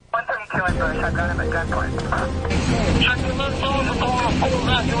killing Bush. I've got him at gunpoint.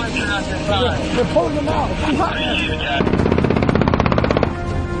 They're pulling them out.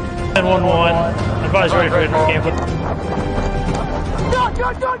 911. Advise ready for camp.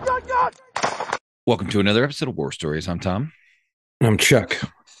 Welcome to another episode of War Stories. I'm Tom. I'm Chuck.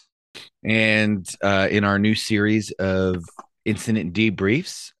 And in our new series of incident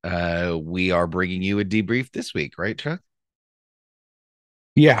debriefs, we are bringing you a debrief this week, right, Chuck?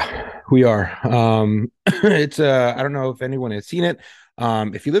 Yeah, we are. It's I don't know if anyone has seen it.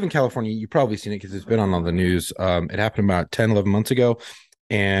 If you live in California, you've probably seen it because it's been on all the news. It happened about 10, 11 months ago,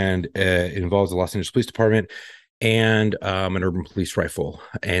 and it involves the Los Angeles Police Department and an urban police rifle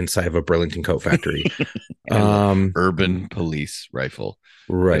inside of a Burlington coat factory. Urban police rifle.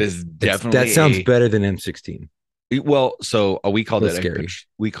 Right. It is definitely that sounds better than M16. Well, so we called That's it scary.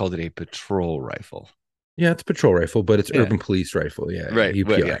 we called it a patrol rifle. Yeah, it's a patrol rifle, but it's Yeah. urban police rifle. Yeah. Right. UPR.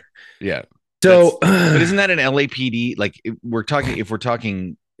 But yeah. So But isn't that an LAPD? Like if we're talking, because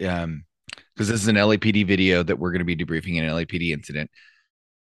this is an LAPD video that we're going to be debriefing an LAPD incident.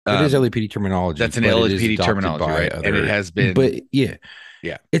 it is LAPD terminology. That's an but it is LAPD adopted terminology, by right? And it has been, But yeah,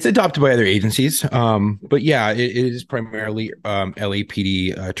 it's adopted by other agencies. But yeah, it is primarily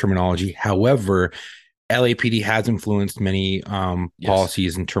LAPD terminology. However, LAPD has influenced many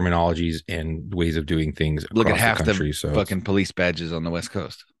policies and terminologies and ways of doing things look at across half the country. the So fucking police badges on the West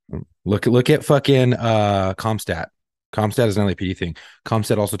Coast. look at fucking CompStat. CompStat is an LAPD thing.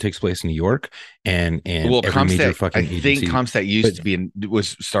 CompStat also takes place in New York and Well, every major CompStat, fucking I think agency. CompStat to be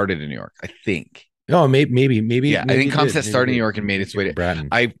was started in New York. I think. Oh, maybe. Yeah, I think it CompStat did. started in Maybe New York and made its way to Bratton.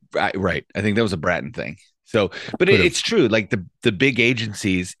 right. I think that was a Bratton thing. So, but Could've. it's true. Like the big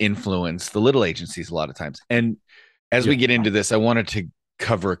agencies influence the little agencies a lot of times. And as we get into this, I wanted to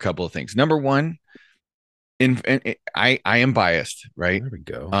cover a couple of things. Number one, I am biased, right? There we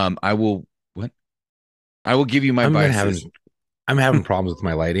go. I will give you my biases. I'm having problems with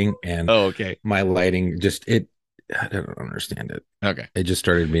my lighting, and Oh, okay. my lighting I don't understand it. Okay. It just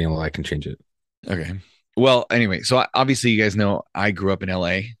started being I can change it. Okay. Well, anyway, so obviously you guys know I grew up in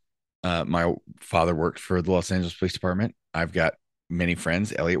LA. My father worked for the Los Angeles Police Department. I've got many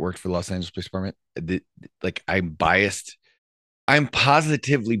friends. Elliot worked for the Los Angeles Police Department. I'm biased. I'm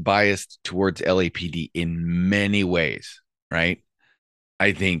positively biased towards LAPD in many ways, right?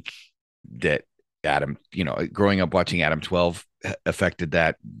 I think that Adam, growing up watching Adam 12 affected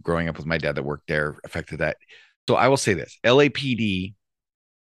that. Growing up with my dad that worked there affected that. So I will say this: LAPD,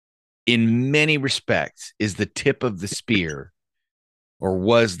 in many respects, is the tip of the spear, or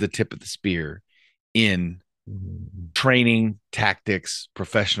was the tip of the spear in training, tactics,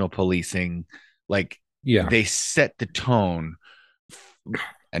 professional policing. Yeah. They set the tone.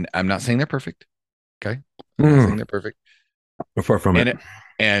 And I'm not saying they're perfect. Okay. I'm not saying they're perfect. Far from it.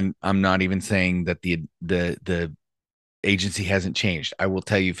 And I'm not even saying that the agency hasn't changed. I will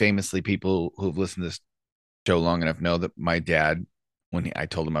tell you famously, people who've listened to this show long enough know that my dad, when I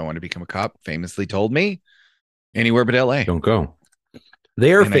told him I wanted to become a cop, famously told me anywhere but LA. Don't go.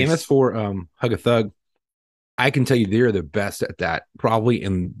 They are And famous for Hug a Thug. I can tell you they are the best at that, probably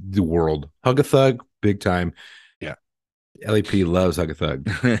in the world. Hug a Thug, big time. Yeah. LAPD loves Hug a Thug.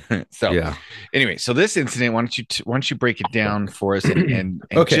 So Yeah. anyway, so this incident, why don't you break it down for us and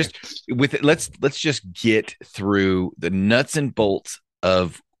Okay. just with it, let's just get through the nuts and bolts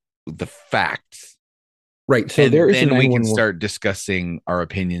of the facts. Right. So And there is then a we can 911 start discussing our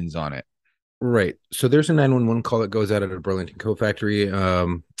opinions on it. Right. So there's a 911 call that goes out at a Burlington coat factory.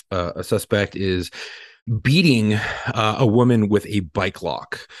 A suspect is beating a woman with a bike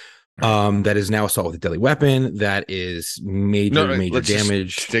lock. That is now assault with a deadly weapon. That is major let's just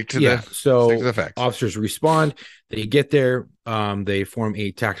damage. stick to so the facts. officers respond. They get there. They form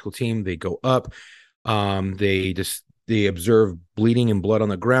a tactical team. They go up. They observe bleeding and blood on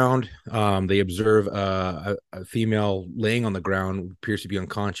the ground. They observe a female laying on the ground, appears to be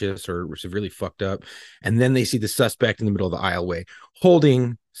unconscious or severely fucked up. And then they see the suspect in the middle of the aisleway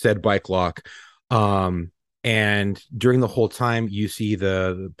holding said bike lock. And during the whole time, you see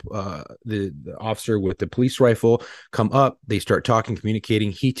the officer with the police rifle come up. They start talking,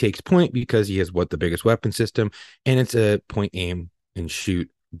 communicating. He takes point because he has the biggest weapon system, and it's a point, aim, and shoot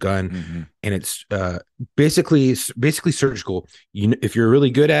gun. And it's basically surgical. If you're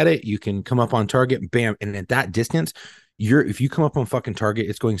really good at it, you can come up on target, bam, and at that distance, if you come up on fucking target,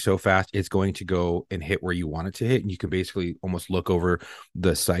 it's going so fast, it's going to go and hit where you want it to hit, and you can basically almost look over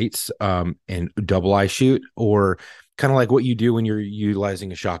the sights and double eye shoot, or kind of like what you do when you're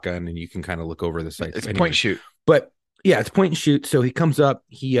utilizing a shotgun, and you can kind of look over the sights. It's point shoot. But yeah, it's point and shoot. So he comes up,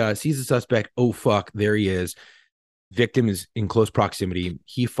 he sees the suspect. Oh fuck, there he is. Victim is in close proximity.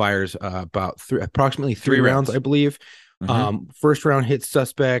 He fires approximately three Three rounds, rounds. I believe. First round hits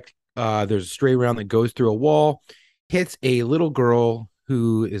suspect. There's a stray round that goes through a wall, hits a little girl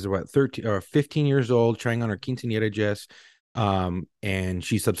who is about 13 or 15 years old, trying on her quinceañera dress. And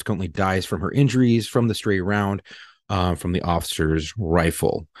she subsequently dies from her injuries from the stray round from the officer's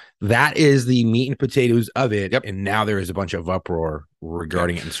rifle. That is the meat and potatoes of it. Yep. And now there is a bunch of uproar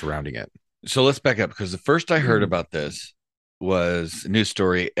regarding it and surrounding it. So let's back up, because the first I heard about this was a news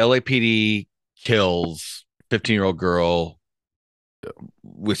story. LAPD kills 15-year-old girl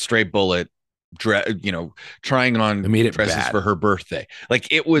with stray bullet, trying on dresses for her birthday. Like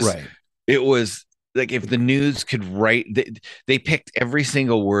it was like, if the news could write, they picked every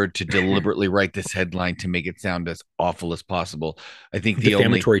single word to deliberately write this headline to make it sound as awful as possible. I think the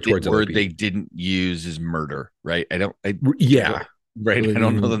only word they didn't use is murder, right? I don't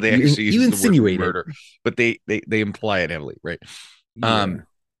know that they actually use the word murder, but they imply it heavily, right? Yeah.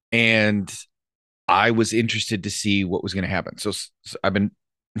 And I was interested to see what was going to happen. So I've been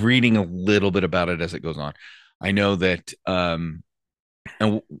reading a little bit about it as it goes on. I know that,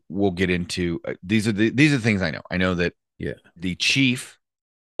 and we'll get into these are the things I know. I know that the chief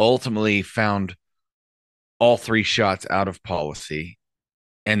ultimately found all three shots out of policy,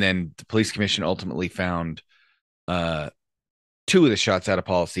 and then the police commission ultimately found two of the shots out of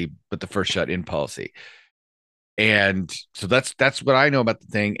policy, but the first shot in policy. And so that's what I know about the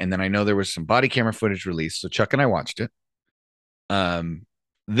thing. And then I know there was some body camera footage released. So Chuck and I watched it.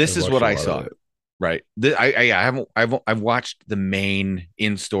 This is what I saw. Right. I've watched the main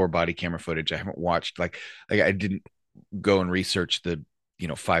in-store body camera footage. I haven't watched like I didn't go and research the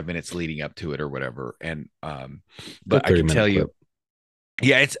 5 minutes leading up to it or whatever. And but I can tell you,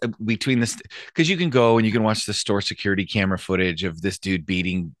 it's between this, because you can go and you can watch the store security camera footage of this dude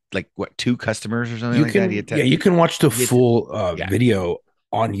beating like two customers or something that. You can watch the full video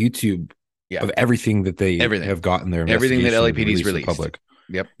on YouTube of everything that they have gotten there. Everything that LAPD's released. Public.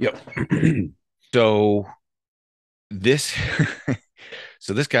 Yep. So this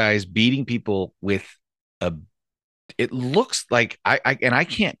guy is beating people with it looks like I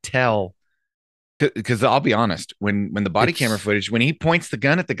can't tell, because I'll be honest, when the body camera footage, when he points the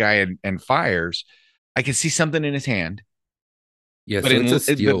gun at the guy and fires, I can see something in his hand. Yeah, but,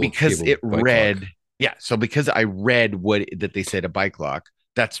 but because it read, so because I read that they said a bike lock,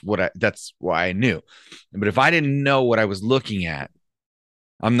 that's why I knew. But if I didn't know what I was looking at,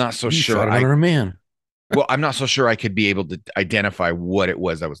 I'm not so sure. I'm not so sure I could be able to identify what it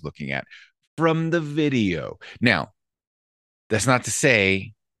was I was looking at from the video. Now, that's not to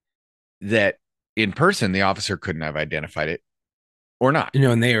say that in person the officer couldn't have identified it or not.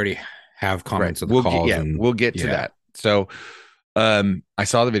 And they already have comments of the calls. We'll get to that. So I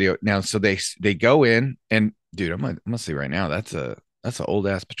saw the video now. So they go in, and dude, I'm gonna see right now. That's an old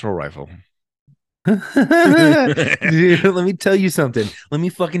ass patrol rifle. Dude, let me tell you something. Let me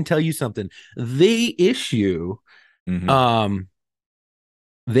fucking tell you something. They issue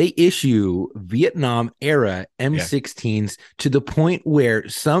Vietnam era M16s to the point where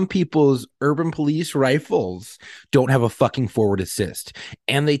some people's urban police rifles don't have a fucking forward assist.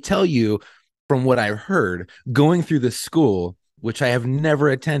 And they tell you, from what I've heard, going through the school, which I have never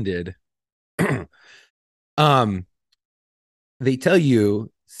attended, they tell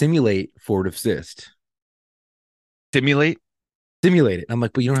you simulate forward assist. Simulate it. I'm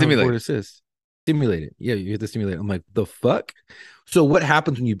like, but you don't have a forward assist. Simulate it. Yeah, you have to simulate it. I'm like, the fuck? So what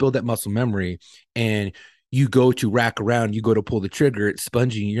happens when you build that muscle memory and you go to rack around, you go to pull the trigger, it's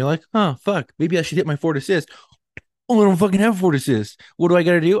spongy, and you're like, oh, fuck, maybe I should hit my forward assist. Oh, I don't fucking have a forward assist. What do I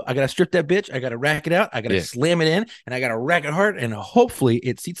got to do? I got to strip that bitch. I got to rack it out. I got to slam it in, and I got to rack it hard, and hopefully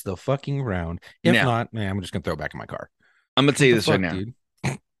it seats the fucking round. If not, I'm just going to throw it back in my car. I'm going to tell you this right now. Dude?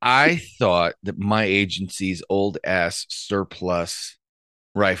 I thought that my agency's old ass surplus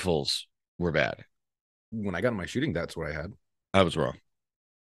rifles were bad. When I got in my shooting, that's what I had. I was wrong.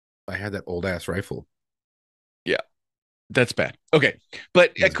 I had that old ass rifle. Yeah, that's bad. Okay.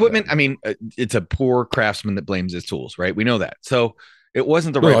 But equipment, bad. I mean, it's a poor craftsman that blames his tools, right? We know that. So it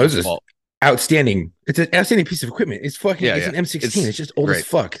wasn't the rifle's fault. Outstanding. It's an outstanding piece of equipment. It's fucking, it's an M16. It's just old as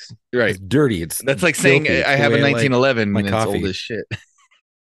fuck. Right. It's dirty. That's like saying I have a 1911 and it's old as shit.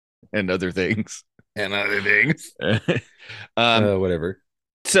 And other things. Whatever.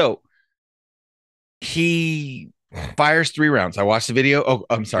 So he fires 3 rounds. I watched the video. Oh,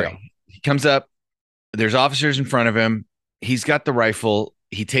 I'm sorry. Yeah. He comes up. There's officers in front of him. He's got the rifle.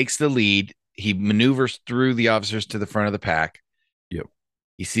 He takes the lead. He maneuvers through the officers to the front of the pack. Yep.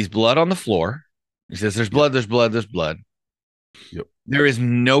 He sees blood on the floor. He says, there's blood, there's blood, there's blood. Yep. There is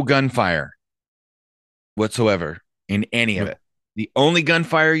no gunfire whatsoever in any of No. it. The only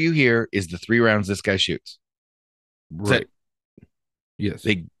gunfire you hear is the 3 rounds this guy shoots. Right. Yes.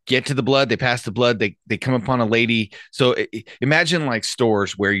 They get to the blood, they pass the blood, they come upon a lady. So imagine like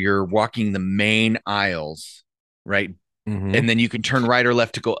stores where you're walking the main aisles, right? Mhm. And then you can turn right or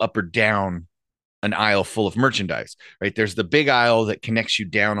left to go up or down an aisle full of merchandise, right? There's the big aisle that connects you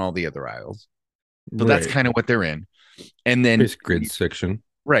down all the other aisles. So that's kind of what they're in. And then basic grid section.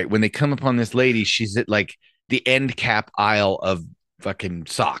 right, when they come upon this lady, she's at like the end cap aisle of fucking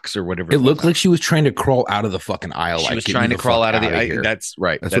socks or whatever. It looked like she was trying to crawl out of the fucking aisle. She like, was get trying me to crawl fuck out of the here. that's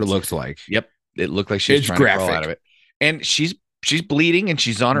right. That's what it looks like. Yep. It looked like she was It's trying to crawl graphic. out of it. And she's bleeding and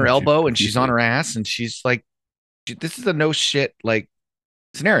she's on her elbow and she's on her ass and she's like, this is a no shit like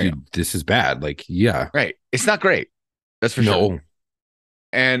scenario. Dude, this is bad. Like, yeah. Right. It's not great. That's for sure.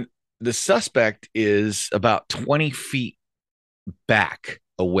 And the suspect is about 20 feet back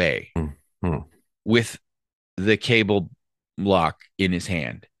away with the cable lock in his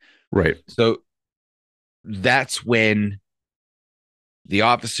hand. Right. So that's when the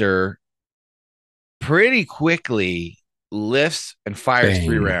officer pretty quickly lifts and fires Bang.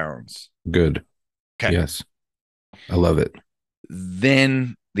 3 rounds. Good. Okay. Yes. I love it.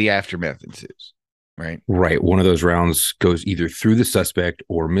 Then the aftermath ensues. Right. Right. One of those rounds goes either through the suspect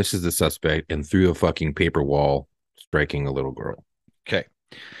or misses the suspect and through a fucking paper wall, striking a little girl. Okay.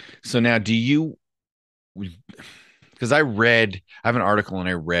 So now because I have an article and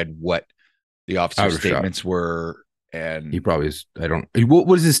I read what the officer's statements were. And he probably is. I don't.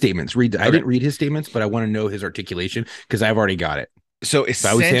 What is his statements? I didn't read his statements, but I want to know his articulation because I've already got it. So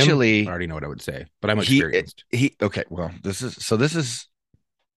essentially, I already know what I would say, but I'm experienced. Okay. Well, this is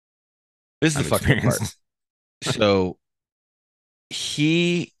the fucking part. So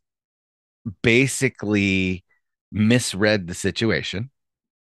he basically misread the situation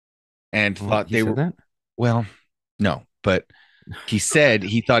and thought they were that? Well, no, but he said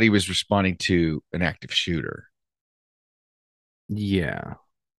he thought he was responding to an active shooter. Yeah.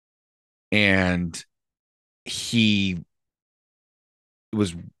 And he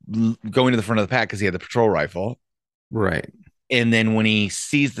was going to the front of the pack because he had the patrol rifle. Right. And then when he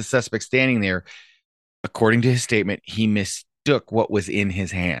sees the suspect standing there, according to his statement, he mistook what was in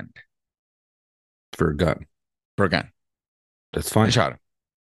his hand for a gun. That's fine. And shot him.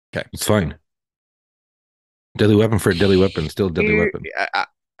 Okay. It's fine. Deadly weapon for a deadly weapon. Still a deadly weapon.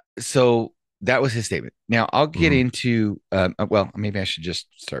 So that was his statement. Now I'll get into, well, maybe I should just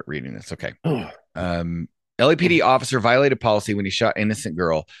start reading this. Okay. LAPD officer violated policy when he shot innocent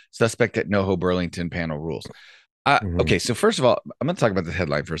girl. Suspect at NoHo Burlington panel rules. Okay. So first of all, I'm going to talk about the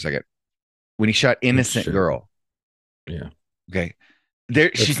headline for a second. When he shot innocent girl. Yeah. Okay.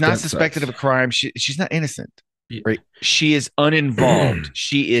 She's not suspected of a crime. She's not innocent. Yeah. Right. She is uninvolved.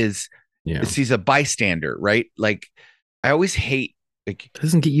 She's a bystander. Right. Like I always hate. Like, it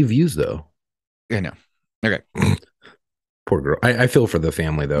doesn't get you views though. I know. Okay. Poor girl. I feel for the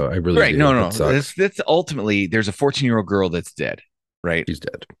family though. I really right. do. No. That's ultimately there's a 14-year-old girl that's dead. Right. She's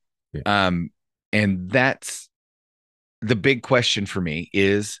dead. Yeah. And that's the big question for me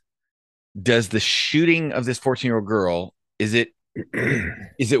is, does the shooting of this 14-year-old girl, is it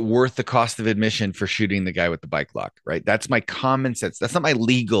worth the cost of admission for shooting the guy with the bike lock? Right. That's my common sense. That's not my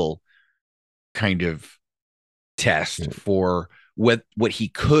legal kind of test for what he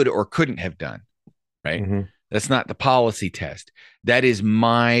could or couldn't have done. Right. Mm-hmm. That's not the policy test. That is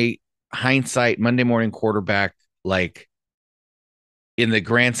my hindsight Monday morning quarterback. Like in the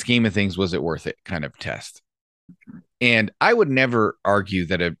grand scheme of things, was it worth it kind of test? And I would never argue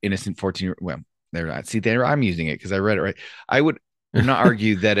that an innocent 14-year-old, well, they're not. See, I'm using it because I read it right. I would not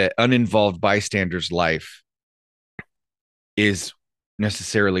argue that an uninvolved bystander's life is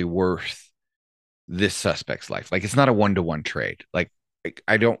necessarily worth this suspect's life. Like it's not a 1-to-1 trade. Like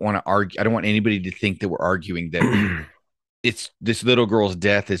I don't want to argue. I don't want anybody to think that we're arguing that it's this little girl's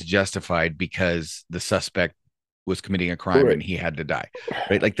death is justified because the suspect was committing a crime and he had to die.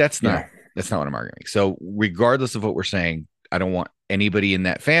 Right? Like that's not what I'm arguing. So regardless of what we're saying, I don't want anybody in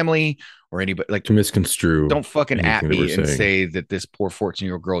that family or anybody like to misconstrue. Don't fucking at me and say that this poor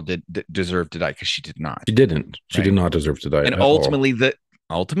 14-year-old girl did deserve to die because she did not. She didn't. She did not deserve to die. And ultimately the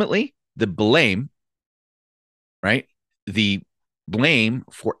blame, right? The blame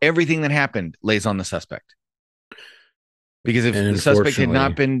for everything that happened lays on the suspect. Because if the suspect had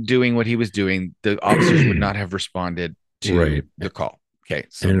not been doing what he was doing, the officers would not have responded to the call. Okay.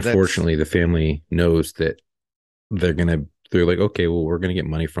 So and unfortunately, the family knows that they're like, okay, well, we're going to get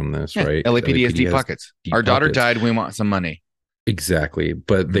money from this, right? LAPD has deep pockets. Our daughter died. We want some money. Exactly.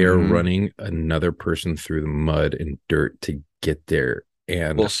 But they're running another person through the mud and dirt to get there.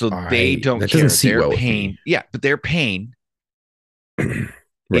 And Well, so they don't that care. doesn't sit Their well with pain, me. yeah, but their pain Right.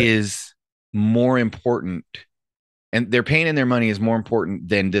 is more important, and their pain and their money is more important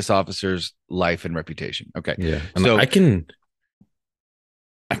than this officer's life and reputation. Okay, Yeah. And so I can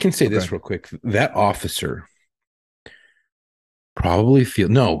say okay. this real quick. That officer probably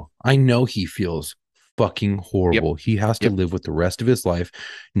I know he feels fucking horrible. Yep. He has to Yep. live with the rest of his life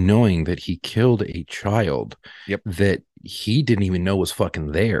knowing that he killed a child Yep. that he didn't even know was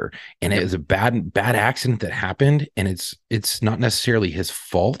fucking there. And it was a bad accident that happened. And it's not necessarily his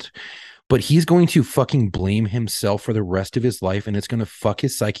fault, but he's going to fucking blame himself for the rest of his life. And it's going to fuck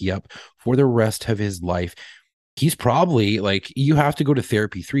his psyche up for the rest of his life. He's probably like, you have to go to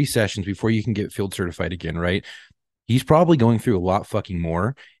therapy 3 sessions before you can get field certified again, right? He's probably going through a lot fucking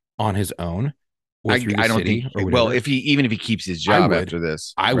more on his own or through the I don't city think. or Well, whatever. even if he keeps his job would. after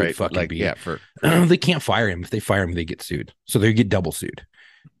this, I would right? fucking like, be. yeah, They can't fire him. If they fire him, they get sued. So they get double sued.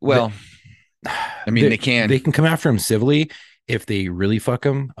 well, I mean, they can. They can come after him civilly if they really fuck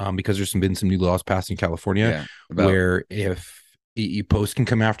him, because there's been some new laws passed in California where if Post can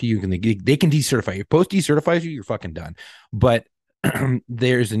come after you, they can decertify you. Post decertifies you, you're fucking done. But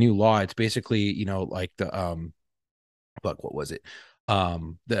there's a new law. It's basically, you know, like the fuck, what was it?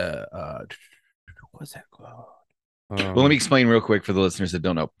 What's that called? Well, let me explain real quick for the listeners that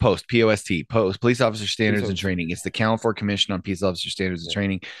don't know. Post, P-O-S-T, Post, Police Officer Standards and Training. It's the California Commission on Police Officer Standards and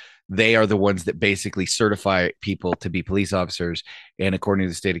Training. They are the ones that basically certify people to be police officers. And according to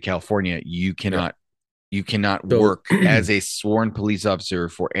the state of California, you cannot work as a sworn police officer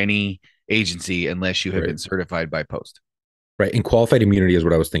for any agency unless you have been certified by Post. Right. And qualified immunity is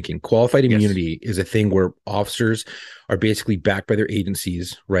what I was thinking. Qualified immunity is a thing where officers are basically backed by their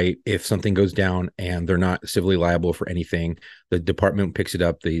agencies, right? If something goes down and they're not civilly liable for anything, the department picks it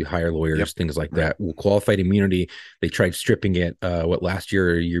up, they hire lawyers, things like that. Well, qualified immunity, they tried stripping it last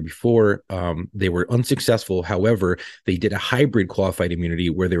year or a year before. They were unsuccessful. However, they did a hybrid qualified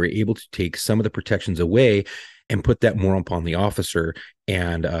immunity where they were able to take some of the protections away and put that more upon the officer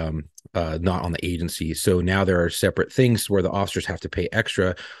and not on the agency. So now there are separate things where the officers have to pay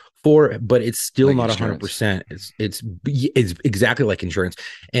extra for, but it's still like not 100%. It's exactly like insurance,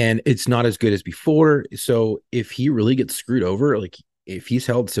 and it's not as good as before. So if he really gets screwed over, like if he's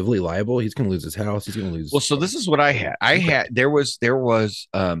held civilly liable, he's going to lose his house. He's going to lose. Well, so this is what I had. There was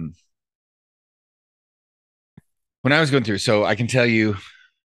when I was going through. So I can tell you,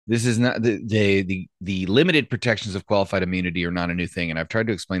 this is not the limited protections of qualified immunity are not a new thing. And I've tried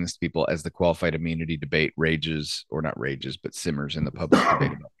to explain this to people as the qualified immunity debate rages, or not rages, but simmers in the public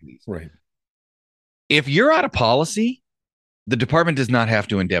debate about police. Right. If you're out of policy, the department does not have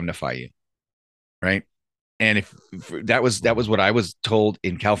to indemnify you. Right. And if that was what I was told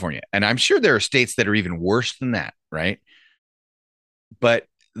in California. And I'm sure there are states that are even worse than that. Right. But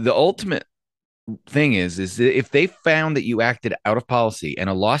the ultimate thing is if they found that you acted out of policy and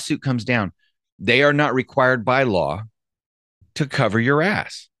a lawsuit comes down, they are not required by law to cover your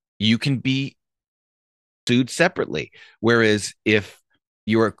ass. You can be sued separately. Whereas if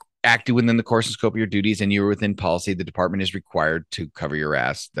you are acting within the course and scope of your duties and you were within policy, the department is required to cover your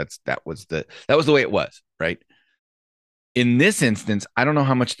ass. That was the way it was, right? In this instance, I don't know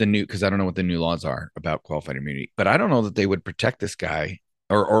how much because I don't know what the new laws are about qualified immunity, but I don't know that they would protect this guy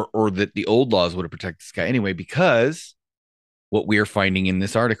or that the old laws would have protected this guy anyway, because what we are finding in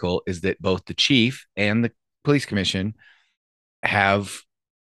this article is that both the chief and the police commission have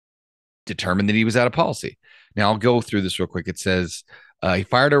determined that he was out of policy. Now I'll go through this real quick. It says he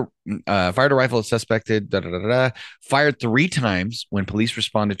fired a rifle at suspected, fired 3 times when police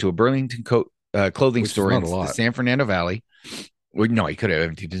responded to a Burlington clothing store in the San Fernando Valley. Well, no, he could have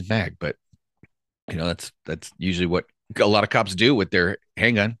emptied his mag, but you know, that's usually what a lot of cops do with their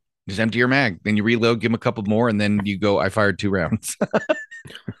handgun. Just empty your mag, then you reload, give them a couple more, and then you go, I fired 2 rounds.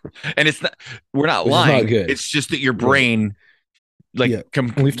 And we're not lying. Not it's just that your brain,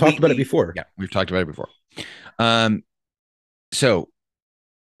 we've talked about it before. Yeah, we've talked about it before. So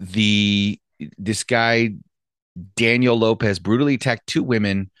this guy, Daniel Lopez, brutally attacked 2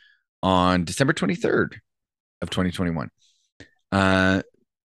 women on December 23rd of 2021.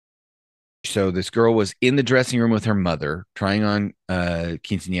 So this girl was in the dressing room with her mother trying on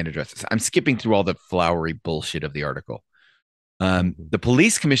quinceañera dresses. I'm skipping through all the flowery bullshit of the article. The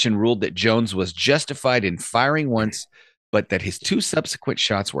police commission ruled that Jones was justified in firing once, but that his 2 subsequent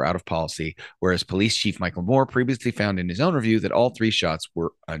shots were out of policy, whereas police chief Michael Moore previously found in his own review that all 3 shots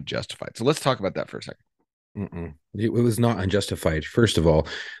were unjustified. So let's talk about that for a second. It was not unjustified. First of all,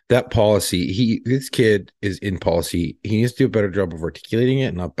 that policy, this kid is in policy. He needs to do a better job of articulating it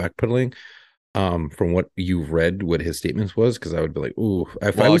and not backpedaling. from what you've read, what his statements was, because I would be like, ooh,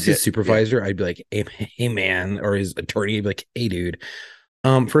 if I Well, was his supervisor, I'd be like, hey man, or his attorney, I'd be like, hey dude,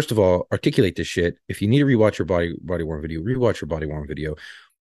 first of all, articulate this shit. If you need to rewatch your body worn video, rewatch your body worn video.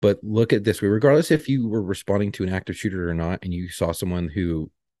 But look at this way, regardless if you were responding to an active shooter or not, and you saw someone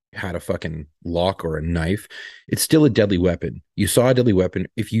who had a fucking lock or a knife, it's still a deadly weapon. You saw a deadly weapon.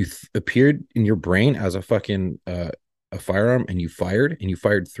 If you appeared in your brain as a fucking a firearm and you fired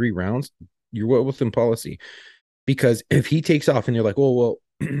 3 rounds, you're well within policy. Because if he takes off and you're like, oh well,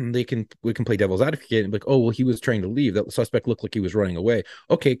 we can play devil's advocate and be like, oh well, he was trying to leave. That suspect looked like he was running away.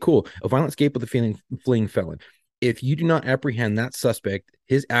 Okay, cool. A violent escape with a fleeing felon. If you do not apprehend that suspect,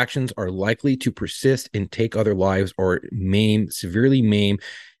 his actions are likely to persist and take other lives or severely maim,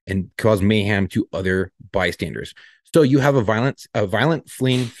 and cause mayhem to other bystanders. So you have a violent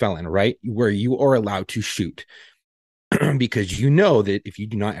fleeing felon, right? Where you are allowed to shoot. Because you know that if you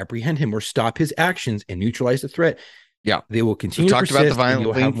do not apprehend him or stop his actions and neutralize the threat, yeah, they will continue We've to talked persist. about the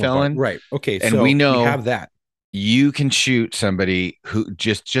violent fleeing felon, right? Okay, and so we know we have that. You can shoot somebody who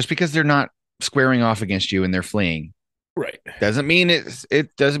just because they're not squaring off against you and they're fleeing, right? Doesn't mean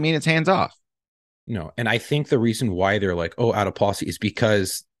it's hands off. No, and I think the reason why they're like, oh, out of policy is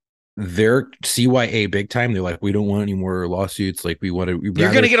because they're CYA big time. They're like, we don't want any more lawsuits. Like, we want to.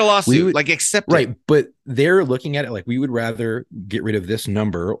 You're going to get a lawsuit. Like, accept right, it. But they're looking at it like, we would rather get rid of this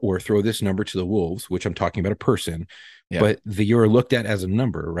number or throw this number to the wolves, which I'm talking about a person. Yeah. But you're looked at as a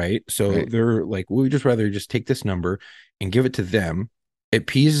number, right? So they're like, we would just rather just take this number and give it to them. It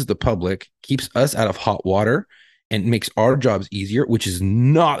appeases the public, keeps us out of hot water, and makes our jobs easier, which is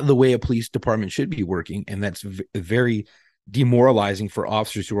not the way a police department should be working. And that's very demoralizing for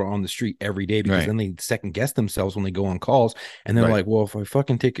officers who are on the street every day, because then they second guess themselves when they go on calls, and they're like, well, if I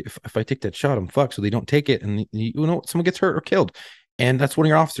take that shot, I'm fucked. So they don't take it, and someone gets hurt or killed, and that's one of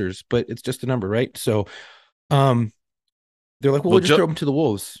your officers, but it's just a number, right? So they're like, well, we'll just throw them to the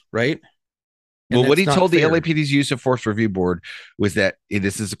wolves, right? Well, what he told the LAPD's use of force review board was that,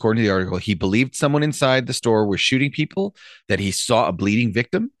 this is according to the article, he believed someone inside the store was shooting people, that he saw a bleeding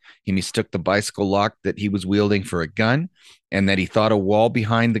victim. He mistook the bicycle lock that he was wielding for a gun, and that he thought a wall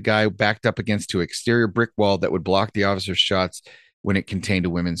behind the guy backed up against an exterior brick wall that would block the officer's shots when it contained a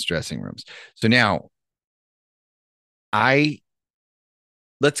women's dressing rooms. So now,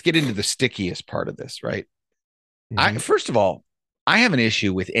 let's get into the stickiest part of this, right? Mm-hmm. First of all, I have an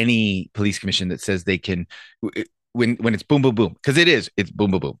issue with any police commission that says they can, when it's boom, boom, boom, because it's boom,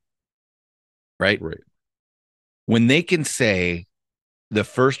 boom, boom, right? When they can say the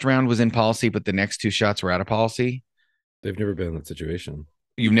first round was in policy, but the next 2 shots were out of policy. They've never been in that situation.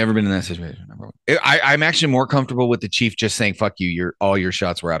 You've never been in that situation. I'm actually more comfortable with the chief just saying, fuck you, all your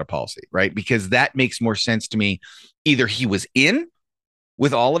shots were out of policy, right? Because that makes more sense to me. Either he was in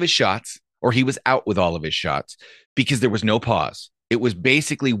with all of his shots or he was out with all of his shots, because there was no pause. It was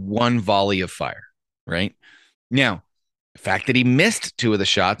basically one volley of fire, right? Now, the fact that he missed 2 of the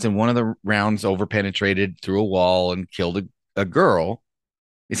shots and one of the rounds overpenetrated through a wall and killed a girl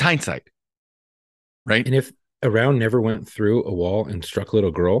is hindsight, right? And if a round never went through a wall and struck a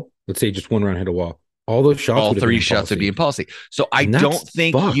little girl, let's say just one round hit a wall, all those shots, all 3 shots would be in policy. So I don't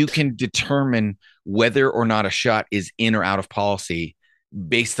think you can determine whether or not a shot is in or out of policy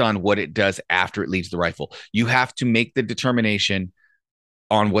based on what it does after it leaves the rifle. You have to make the determination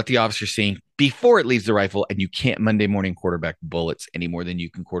on what the officer's seeing before it leaves the rifle, and you can't Monday morning quarterback bullets any more than you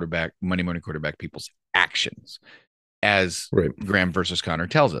can Monday morning quarterback people's actions, as Graham versus Connor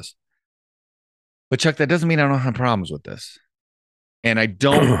tells us. But Chuck, that doesn't mean I don't have problems with this. And I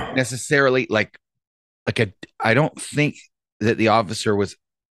don't necessarily I don't think that the officer was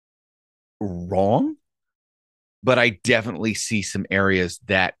wrong, but I definitely see some areas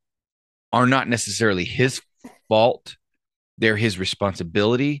that are not necessarily his fault. They're his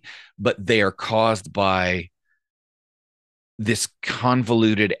responsibility, but they are caused by this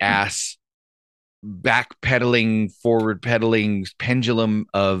convoluted ass backpedaling, forward pedaling pendulum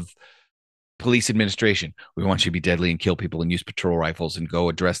of police administration. We want you to be deadly and kill people and use patrol rifles and go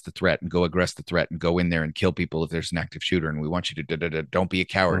address the threat and go aggress the threat and go in there and kill people if there's an active shooter. And we want you to don't be a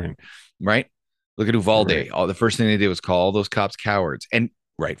coward, right? Look at Uvalde. All the first thing they did was call all those cops cowards, and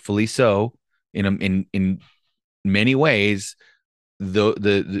rightfully so. In many ways,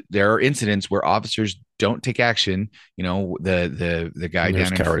 there are incidents where officers don't take action. The guy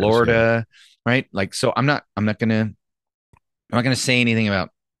down in Florida, right? Like, so I'm not gonna say anything about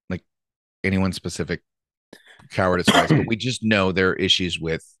like anyone specific cowardice wise, but we just know there are issues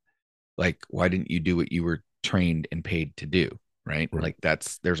with, like, why didn't you do what you were trained and paid to do, right? Like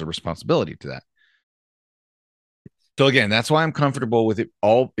there's a responsibility to that. So again, that's why I'm comfortable with it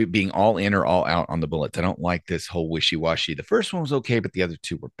being all in or all out on the bullets. I don't like this whole wishy-washy. The first one was okay, but the other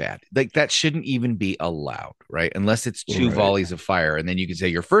two were bad. Like that shouldn't even be allowed, right? Unless it's two Right. volleys of fire. And then you can say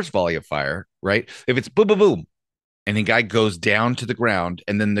your first volley of fire, right? If it's boom, boom, boom, and the guy goes down to the ground,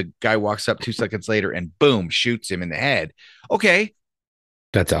 and then the guy walks up 2 seconds later and boom, shoots him in the head. Okay,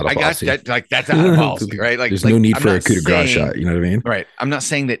 That's out of I got policy. that. Like that's out of policy, right? Like There's no need I'm for a not coup de grace saying- shot. You know what I mean? Right. I'm not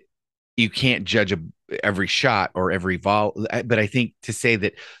saying that you can't judge every shot or every but I think to say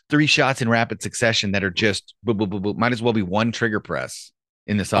that 3 shots in rapid succession that are just boom, boom, boom, boom, might as well be one trigger press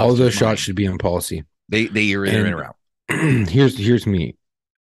in this. All of those officer's mind. shots should be in policy. They are either in or out. Here's me.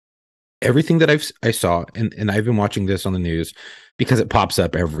 Everything that I saw, and I've been watching this on the news because it pops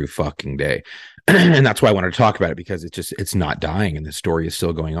up every fucking day. And that's why I wanted to talk about it, because it's not dying and the story is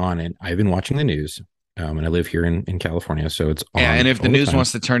still going on. And I've been watching the news. And I live here in California, so it's on. Yeah, and if the news time.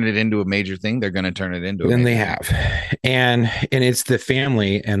 wants to turn it into a major thing, they're going to turn it into. Then they have, and it's the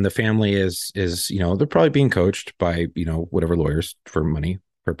family, and the family is they're probably being coached by whatever lawyers for money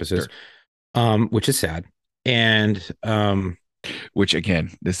purposes, which is sad. And which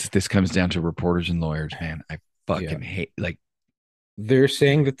again, this comes down to reporters and lawyers, man. I fucking hate like. They're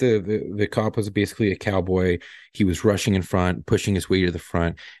saying that the cop was basically a cowboy. He was rushing in front, pushing his way to the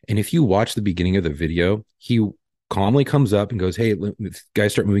front. And if you watch the beginning of the video, he calmly comes up and goes, "Hey,"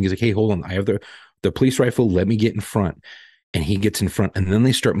 guys start moving. He's like, "Hey, hold on. I have the police rifle. Let me get in front." And he gets in front, and then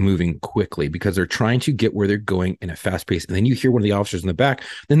they start moving quickly because they're trying to get where they're going in a fast pace. And then you hear one of the officers in the back.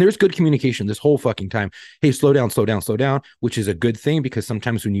 Then there's good communication this whole fucking time. Hey, slow down, slow down, slow down, which is a good thing because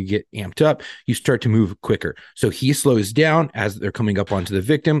sometimes when you get amped up, you start to move quicker. So he slows down as they're coming up onto the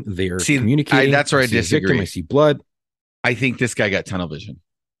victim. They are communicating. That's where I see disagree. Victim, I see blood. I think this guy got tunnel vision.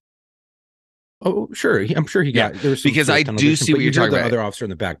 Oh, sure. I'm sure he got. There was because I do see what you're talking about. The other officer in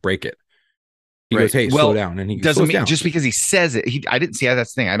the back break it. He Right. goes, "Hey, slow down," and he doesn't slows mean down. just because he says it. I didn't see how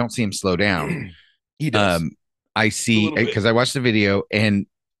that's the thing. I don't see him slow down. He does. I see because I watched the video and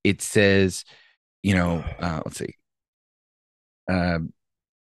it says, let's see. In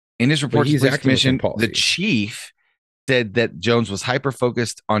his report to the police commission, the chief said that Jones was hyper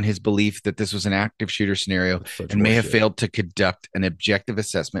focused on his belief that this was an active shooter scenario and may have failed to conduct an objective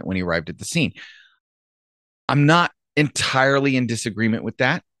assessment when he arrived at the scene. I'm not entirely in disagreement with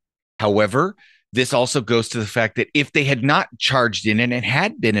that. However, this also goes to the fact that if they had not charged in and it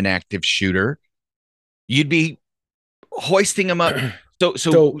had been an active shooter, you'd be hoisting them up.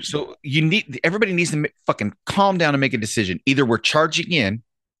 So everybody needs to fucking calm down and make a decision. Either we're charging in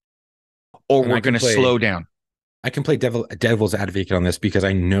or we're going to slow down. I can play devil's advocate on this because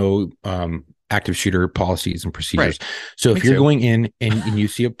I know active shooter policies and procedures. Right. So if you're going in and you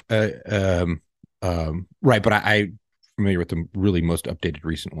see right, but I'm familiar with the really most updated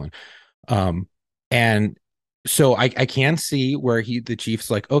recent one. And so I can see where the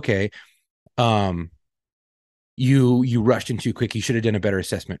chief's like, okay, you rushed in too quick. You should have done a better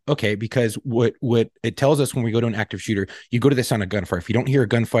assessment. Okay, because what it tells us when we go to an active shooter, you go to the sound of gunfire. If you don't hear a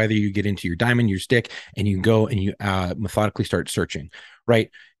gunfire, you get into your diamond, your stick, and you go and you methodically start searching, right?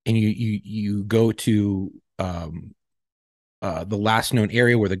 And you go to the last known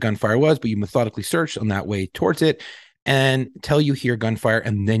area where the gunfire was, but you methodically search on that way towards it. And till you hear gunfire,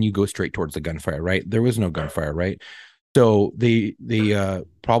 and then you go straight towards the gunfire, right? There was no gunfire, right? So they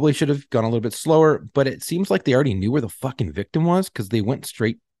probably should have gone a little bit slower, but it seems like they already knew where the fucking victim was because they went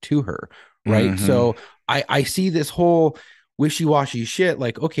straight to her, right? Mm-hmm. So I see this whole wishy-washy shit.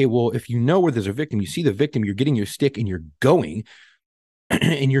 Like, okay, well, if you know where there's a victim, you see the victim, you're getting your stick and you're going,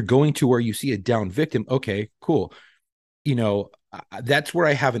 and you're going to where you see a down victim. Okay, cool. That's where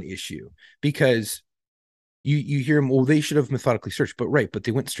I have an issue because you hear them, well, they should have methodically searched, but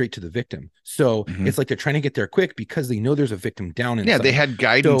they went straight to the victim. So it's like they're trying to get there quick because they know there's a victim down inside. Yeah, they had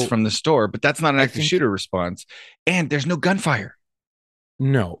guidance from the store, but that's not an active shooter response. And there's no gunfire.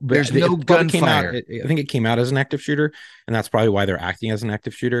 No, but there's no gunfire. I think it came out as an active shooter, and that's probably why they're acting as an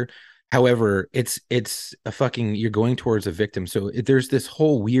active shooter. However, it's a fucking, you're going towards a victim. So there's this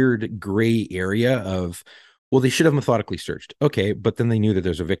whole weird gray area of, well, they should have methodically searched. Okay, but then they knew that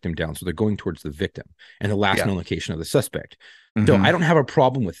there's a victim down, so they're going towards the victim and the last known location of the suspect. Mm-hmm. So I don't have a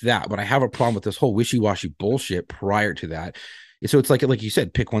problem with that, but I have a problem with this whole wishy-washy bullshit prior to that. So it's like you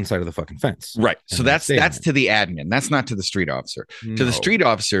said, pick one side of the fucking fence. Right. So that's to the admin. That's not to the street officer. No. To the street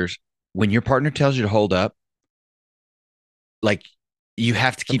officers, when your partner tells you to hold up, like you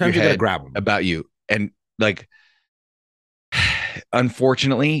have to keep your head about you. And like,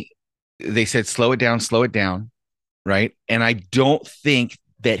 unfortunately, they said, slow it down. Right. And I don't think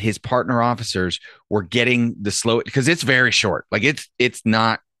that his partner officers were getting the slow, because it's very short. Like it's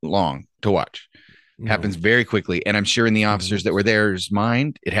not long to watch. Happens very quickly. And I'm sure in the officers that were there's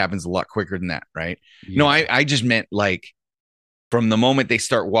mind, it happens a lot quicker than that, right? Yeah. No, I just meant like from the moment they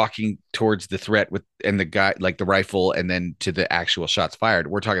start walking towards the threat with and the guy like the rifle and then to the actual shots fired,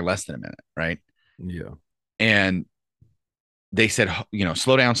 we're talking less than a minute, right? Yeah. And they said,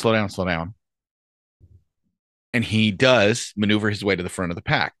 slow down, slow down, slow down. And he does maneuver his way to the front of the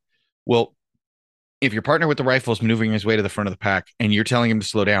pack. Well, if your partner with the rifle is maneuvering his way to the front of the pack and you're telling him to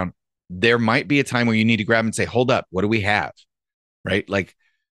slow down, there might be a time where you need to grab him and say, hold up, what do we have? Right? Like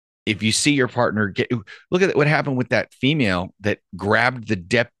if you see your partner look at what happened with that female that grabbed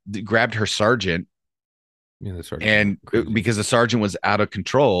grabbed her sergeant. Yeah, the sergeant. And because the sergeant was out of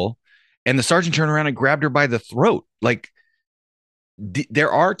control and the sergeant turned around and grabbed her by the throat. Like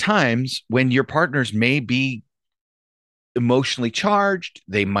there are times when your partners may be emotionally charged.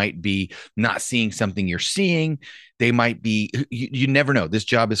 They might be not seeing something you're seeing. They might be, you never know. This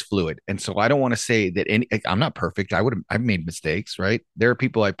job is fluid. And so I don't want to say that I'm not perfect. I've made mistakes, right? There are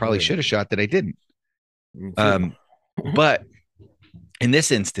people I probably should have shot that I didn't. But in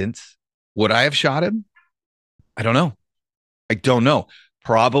this instance, would I have shot him? I don't know.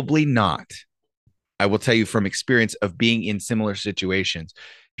 Probably not. I will tell you from experience of being in similar situations,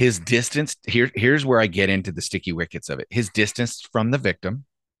 his distance here's where I get into the sticky wickets of it. His distance from the victim,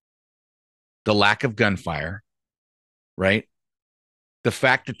 the lack of gunfire, right? The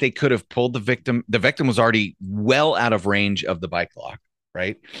fact that they could have pulled the victim was already well out of range of the bike lock,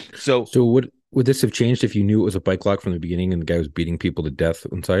 right? So would this have changed if you knew it was a bike lock from the beginning and the guy was beating people to death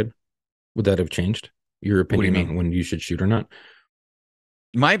inside? Would that have changed your opinion on when you should shoot or not?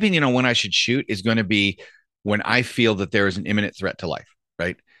 My opinion on when I should shoot is going to be when I feel that there is an imminent threat to life,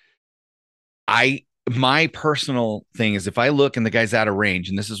 right? My personal thing is if I look and the guy's out of range,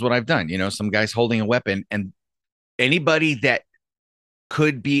 and this is what I've done, some guy's holding a weapon and anybody that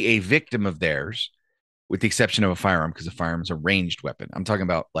could be a victim of theirs, with the exception of a firearm, because a firearm is a ranged weapon. I'm talking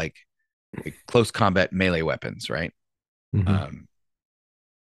about like close combat melee weapons, right? Mm-hmm.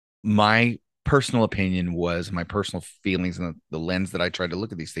 My personal opinion was, my personal feelings and the lens that I tried to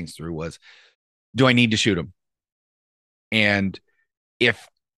look at these things through was, do I need to shoot him? And if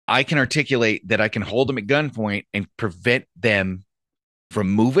I can articulate that I can hold them at gunpoint and prevent them from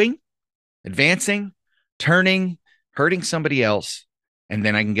moving, advancing, turning, hurting somebody else, and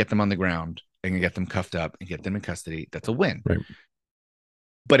then I can get them on the ground and get them cuffed up and get them in custody, that's a win. Right.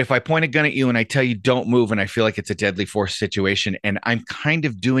 But if I point a gun at you and I tell you don't move and I feel like it's a deadly force situation and I'm kind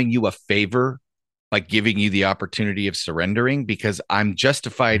of doing you a favor by giving you the opportunity of surrendering because I'm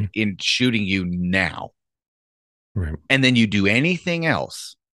justified in shooting you now. Right. And then you do anything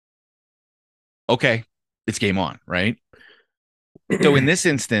else, okay, it's game on, right? So in this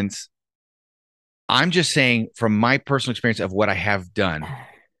instance, I'm just saying from my personal experience of what I have done,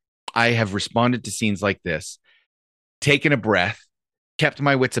 I have responded to scenes like this, taken a breath, kept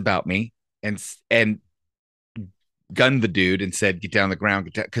my wits about me, and gunned the dude and said, "Get down on the ground,"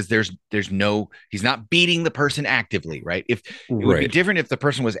 because he's not beating the person actively, right? It would be different if the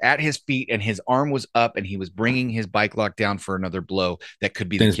person was at his feet and his arm was up and he was bringing his bike lock down for another blow that could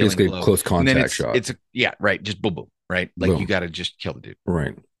be the killing blow. A close contact shot. Just boom, boom, right? Like you got to just kill the dude,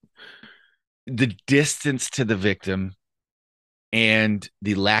 right? The distance to the victim and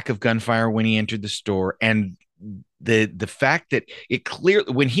the lack of gunfire when he entered the store, and the fact that it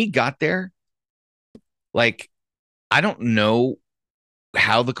clearly when he got there, like, I don't know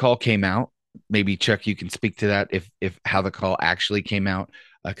how the call came out. Maybe Chuck, you can speak to that if how the call actually came out,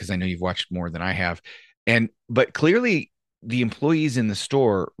 because I know you've watched more than I have. But clearly the employees in the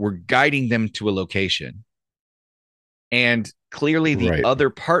store were guiding them to a location, and clearly the other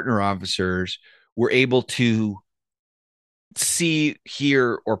partner officers were able to see,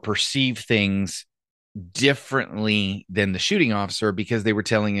 hear, or perceive things differently than the shooting officer because they were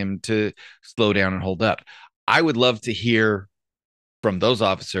telling him to slow down and hold up. I would love to hear from those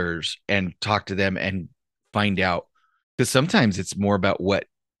officers and talk to them and find out, because sometimes it's more about what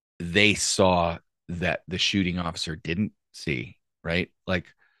they saw that the shooting officer didn't see, right? Like,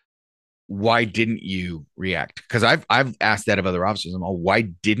 why didn't you react? Because I've asked that of other officers. I'm all, why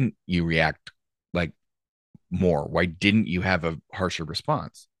didn't you react like more? Why didn't you have a harsher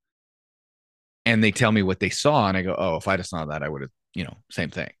response? And they tell me what they saw, and I go, oh, if I'd have saw that, I would have,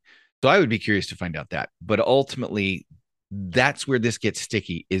 same thing. So I would be curious to find out that. But ultimately, that's where this gets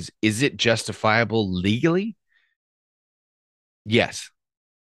sticky. Is it justifiable legally? Yes.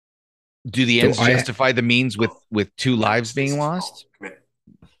 Do the ends justify the means with two lives being lost?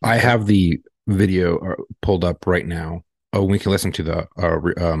 I have the video pulled up right now. Oh, we can listen to the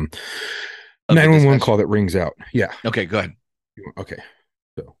 911 call that rings out. Yeah. Okay, go ahead. Okay.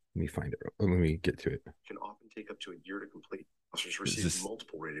 So me find it. Let me get to it. Can often take up to a year to complete. Officers Is received this-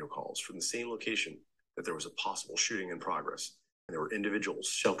 multiple radio calls from the same location that there was a possible shooting in progress, and there were individuals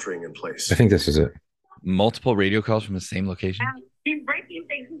sheltering in place. I think this is it. Multiple radio calls from the same location. He's breaking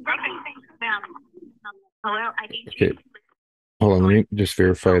things. He's breaking things down. Hello, I need Okay. you. Hold on, let me just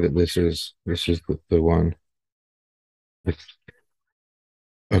verify that this is the one.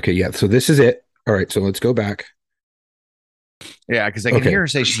 Okay, yeah. So this is it. All right, so let's go back. Yeah, because I can Okay. hear her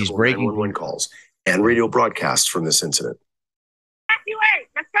say she's Several breaking. 911 calls and radio broadcasts from this incident. Evacuate!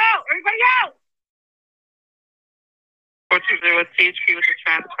 Let's go! Everybody out! 420 CHP with the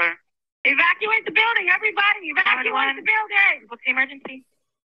transfer. Evacuate the building, everybody! Evacuate the building! What's the emergency?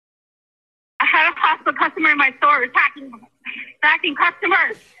 I had a hostile customer in my store attacking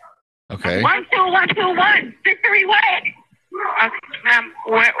customers. Okay. 12121 Victory Way. Okay, ma'am,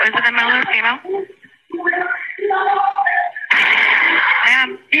 was it a male or female?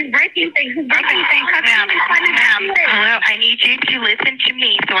 Ma'am, He's breaking things. He's breaking things. ma'am, hello, I need you to listen to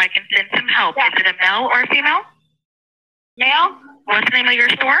me so I can send some help. Is it a male or a female? Male, What's the name of your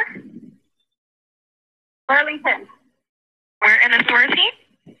store? Burlington. Where in the store is he?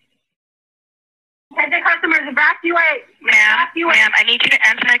 Said the customers evacuate. Ma'am, I need you to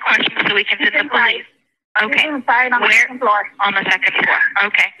answer my question so we can send the police. Okay, He's inside on the Where? second floor. on the second floor.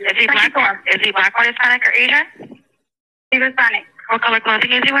 Okay, is he black or Hispanic or Asian? He's Hispanic. What color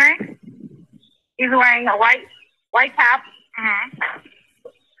clothing is he wearing? He's wearing a white cap.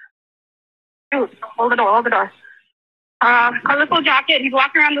 Dude, hold the door. Colorful jacket. He's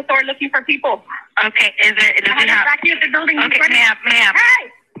walking around the store looking for people. Okay, does he have? Evacuate the building. Okay, He's ready. ma'am, Hey!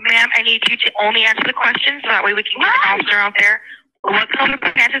 Ma'am, I need you to only answer the questions so that way we can get an officer out there. What color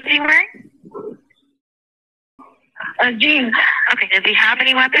pants is he wearing? Jeans. Okay, does he have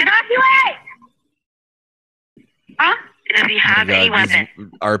any weapons? Evacuate! Huh? Does he have Oh my any God, weapons? these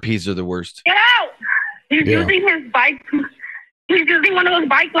RPs are the worst. Get out! He's Yeah. using his bike. He's using one of those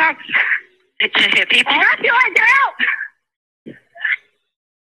bike locks. To hit people? Evacuate! Get out!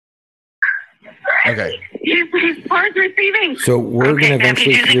 Okay. He's first receiving. So we're Okay, gonna now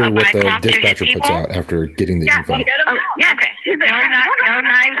eventually he's using hear a what bike the lock to hit dispatcher puts people? out after getting the Yeah, info. get him out. Yeah, okay. No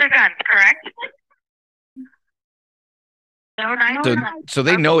knives or guns, correct? No knives So, or guns. so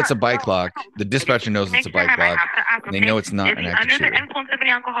they know it's a bike lock. The dispatcher knows it's a bike lock. And They know it's not Is an he active under the shooter. influence of any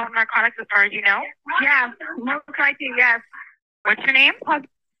alcohol or narcotics as far as you know? Yeah, most likely, yes. What's your name?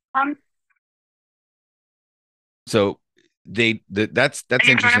 So that's And your phone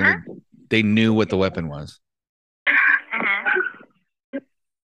interesting. number? They knew what the weapon was. Mm-hmm.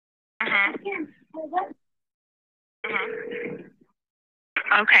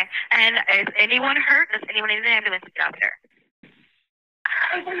 Mm-hmm. Okay. And is anyone hurt? Does anyone need an ambulance to get out there?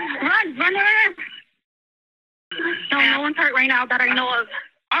 Run. No one's hurt right now that I know of.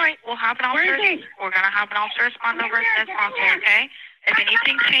 All right, we'll have an Where officer. is he? We're gonna have an officer respond over as soon as possible. Okay. If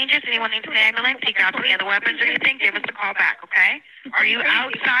anything changes, anyone needs an ambulance, you got any other weapons or anything, give us a call back. Okay. Are you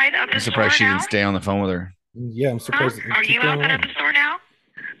outside of the I'm store surprised she now? didn't stay on the phone with her. Yeah, I'm surprised. Huh? Are Keep you going outside on. of the store now?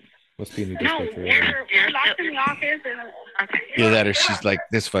 Must be a new No, dispatcher. we're locked in the office. And Okay. Either that or she's like,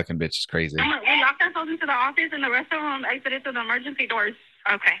 this fucking bitch is crazy. we locked ourselves into the office, and the rest of them exited to the emergency doors.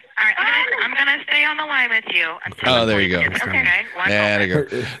 Okay. All right. I'm gonna stay on the line with you. until Oh, the there you police go. get there, Okay. One Yeah, there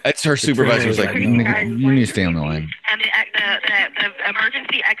moment. you go. That's her supervisor was like, you need to stay on the line. And the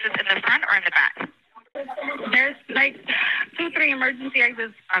emergency exits in the front or in the back? There's like 2-3 emergency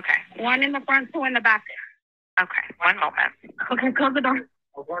exits. Okay. One in the front, 2 in the back. Okay. One moment. Okay, close the door.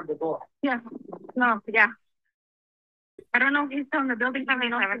 Yeah. No, yeah. I don't know if he's still in the building.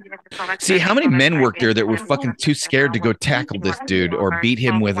 See, how many men work there that were fucking too scared to go tackle this dude or beat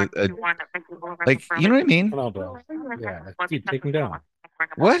him with a like, you know what I mean? Ronaldo. Yeah, dude, take him down.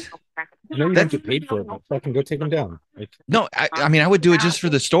 What? You know you don't get paid for it, but fucking go take him down. Like, No, I mean, I would do it just for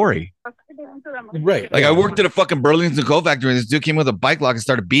the story. right. Like, I worked at a fucking Burlington Coal Factory, and this dude came with a bike lock and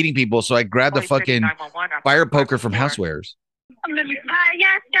started beating people, so I grabbed the fucking fire poker from Housewares.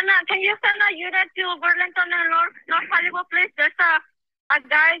 Yes, can you send a unit to Burlington and North Hollywood, please? There's a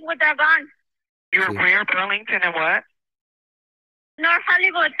guy with a gun. You're where, Burlington, and what? North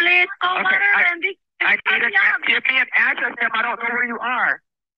Hollywood, please. Go Okay, water and be. I need give me an address, ma'am. I don't know where you are.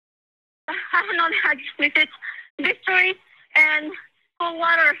 I don't know the address. It's Victory and Cold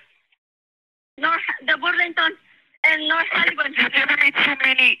Water. The Burlington and North Hollywood. You're giving me too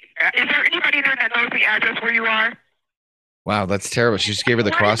many. Is there anybody there that knows the address where you are? Wow, that's terrible. She just gave her the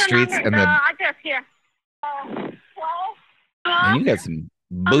What cross is the streets number? and The the. address here. 12. Man, you got some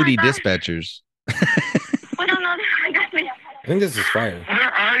booty God. dispatchers. We don't know the address. I think this is fire.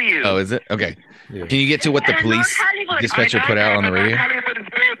 Where are you? Oh, is it? Okay. Yeah. Can you get to what the North police Hollywood. dispatcher put out on the radio? Hollywood is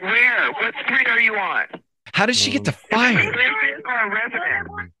good. Where? What street are you on? How did she get the fire? Resident or a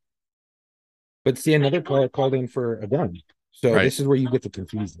resident? But see, another caller called in for a gun. So Right. this is where you get the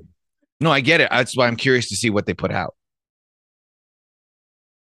confusion. No, I get it. That's why I'm curious to see what they put out.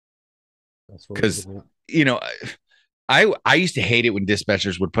 That's what 'Cause- we're- You know, I used to hate it when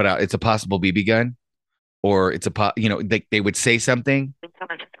dispatchers would put out it's a possible BB gun, or it's they would say something.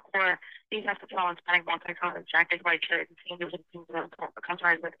 Or these have to fall in Hispanic multicolored jacket, white shirt, and seniors and things that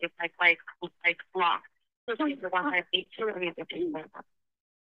customers with a like block. So it's the 158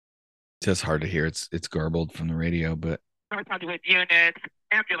 It's just hard to hear. It's garbled from the radio, but Contact with units,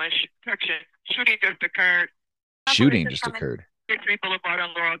 ambulance section. Shooting just occurred. shooting just occurred. Victory Boulevard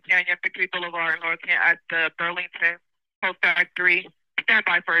on Laurel Canyon, Victory Boulevard on Laurel Canyon at the Burlington Post Factory. Stand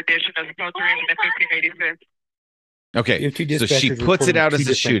by for addition of filtering in 1586. Okay, You have two so she dispatchers puts it reporting out two as a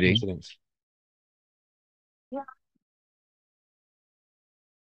different shooting. incidents.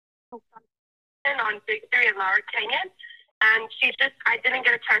 On Victory and Laurel Canyon, and I didn't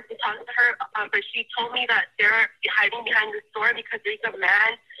get a chance to talk to her, but she told me that they're hiding behind the store because there's a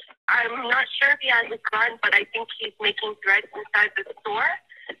man. I'm not sure if he has a gun, but I think he's making threats inside the store.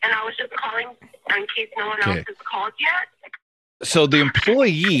 And I was just calling in case no one else has called yet. So the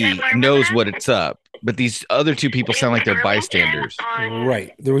employee knows what it's up, but these other two people sound like they're bystanders.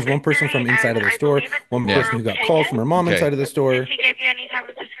 Right. There was one person from inside of the store, one Yeah. person who got called from her mom Okay. inside of the store. Did she give you any type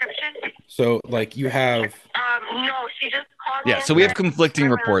of description? So, like, you have No, she just called me. Yeah, so we have conflicting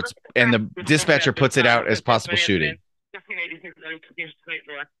reports, and the dispatcher puts it out as possible shooting. 1586.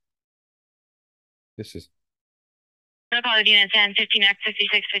 this is Apology, unit 10, 15X,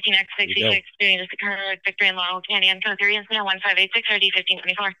 66, 15X, There you go. 66, shooting just occurred, Victory and Laurel Canyon, code 3, incident 1586, RD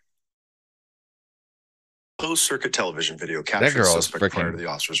 1524. Closed circuit television video captured the girl is suspect prior freaking- to the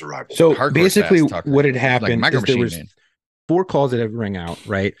officer's arrival. so Hardcore basically fast talker. what had Like happened Micro is there Machine was Man. 4 calls that have rang out,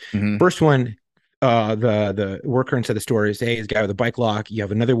 right? Mhm. First one, the worker inside the store is, hey, there's a guy with a bike lock. You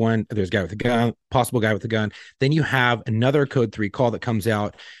have another one, there's a guy with a gun, possible guy with a gun. Then you have another code 3 call that comes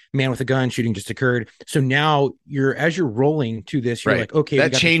out, man with a gun, shooting just occurred. So now as you're rolling to this, you're Right. like, okay, That we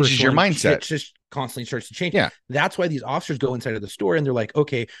got the changes first your one. mindset. It just constantly starts to change. Yeah. That's why these officers go inside of the store and they're like,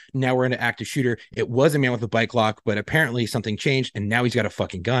 okay, now we're in an active shooter. It was a man with a bike lock, but apparently something changed and now he's got a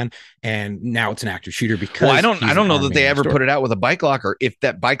fucking gun and now it's an active shooter because Well, I don't know that they ever put it out with a bike lock, or if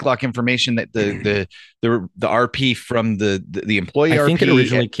that bike lock information that the RP from the employee I think RP it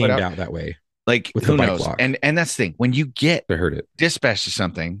originally put came out that way. Like, with who the bike knows? lock. And that's the thing. When you get I heard it. dispatched to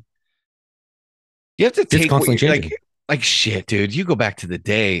something, you have to It's take what constantly you're- changing. like shit, dude. You go back to the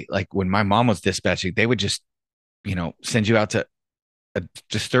day, like when my mom was dispatching, they would just, send you out to a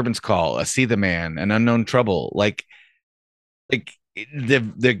disturbance call, a see the man, an unknown trouble. Like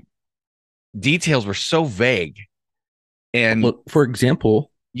the details were so vague, and Look, for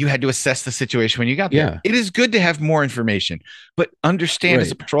example, you had to assess the situation when you got there. Yeah. It is good to have more information, but understand as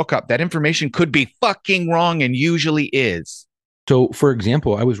a Right. patrol cop that information could be fucking wrong and usually is. so for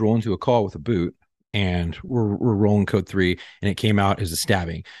example, I was rolling to a call with a boot and we're rolling code 3 and it came out as a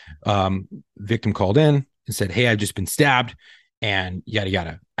stabbing. Victim called in and said, hey, I've just been stabbed and yada,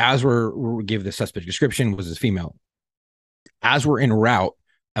 yada. As we give the suspect description, was this female. As we're en route,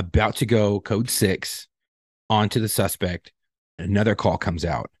 about to go code 6 onto the suspect, another call comes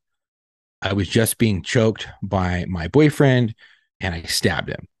out. I was just being choked by my boyfriend and I stabbed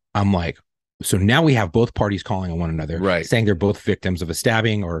him. I'm like, so now we have both parties calling on one another, Right. saying they're both victims of a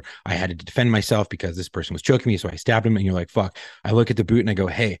stabbing, or I had to defend myself because this person was choking me, so I stabbed him. And you're like, fuck. I look at the boot and I go,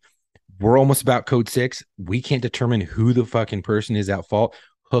 hey, we're almost about code 6. We can't determine who the fucking person is at fault.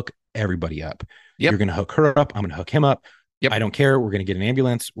 Hook everybody up. Yep. You're going to hook her up. I'm going to hook him up. Yep. I don't care. We're going to get an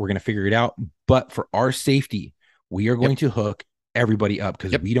ambulance. We're going to figure it out. But for our safety, we are going to hook everybody up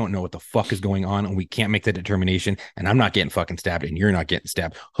because Yep. we don't know what the fuck is going on and we can't make the determination. And I'm not getting fucking stabbed and you're not getting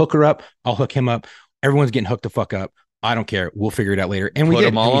stabbed. Hook her up. I'll hook him up. Everyone's getting hooked the fuck up. I don't care. We'll figure it out later. And we Put did.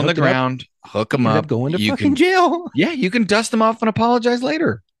 them all And we on the hooked it up. ground, hook them Ended up. going to You fucking can, jail. yeah, you can dust them off and apologize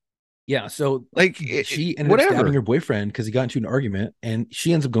later. Yeah. So Like she ended up whatever. stabbing her boyfriend because he got into an argument, and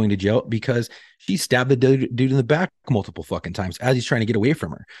she ends up going to jail because she stabbed the dude in the back multiple fucking times as he's trying to get away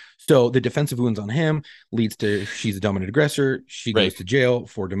from her. So the defensive wounds on him leads to she's a dominant aggressor. She Right. goes to jail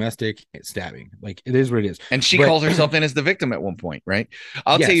for domestic stabbing. Like, it is what it is. And she But- called herself in as the victim at one point, right?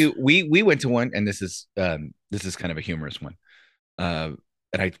 I'll Yes. tell you, we went to one, and this is kind of a humorous one.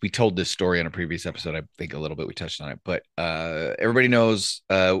 And we told this story on a previous episode. I think a little bit we touched on it, but everybody knows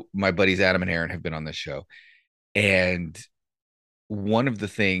my buddies Adam and Aaron have been on this show, and one of the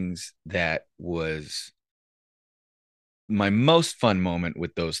things that was my most fun moment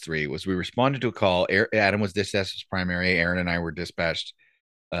with those three was we responded to a call. Adam was dispatched as primary. Aaron and I were dispatched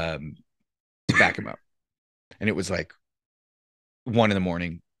to back him up. And it was like 1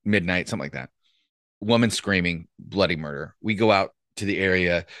 a.m, midnight, something like that. Woman screaming, bloody murder. We go out to the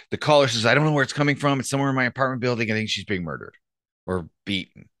area. The caller says, I don't know where it's coming from. It's somewhere in my apartment building. I think she's being murdered or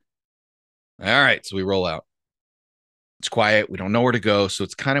beaten. All right. So we roll out. It's quiet. We don't know where to go. So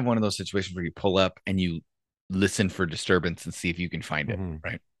it's kind of one of those situations where you pull up and you listen for disturbance and see if you can find it.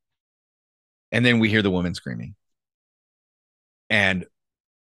 Right. And then we hear the woman screaming. And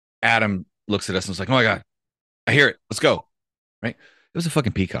Adam looks at us and was like, oh my God, I hear it. Let's go. Right. It was a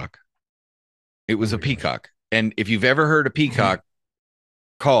fucking peacock. It was a peacock. And if you've ever heard a peacock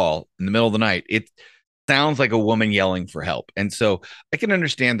call in the middle of the night, it sounds like a woman yelling for help. And so I can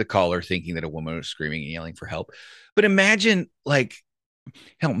understand the caller thinking that a woman was screaming and yelling for help. But imagine, like,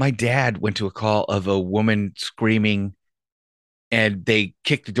 hell, my dad went to a call of a woman screaming and they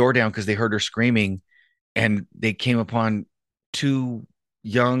kicked the door down because they heard her screaming, and they came upon 2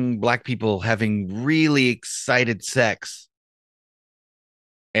 young Black people having really excited sex.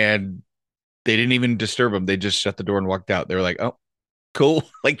 And they didn't even disturb them. They just shut the door and walked out. They were like, oh, cool.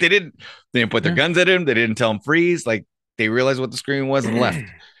 Like they didn't put their guns at him. They didn't tell him freeze. Like they realized what the screaming was and left.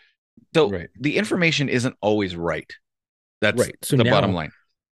 So the information isn't always right. That's right. So the bottom line.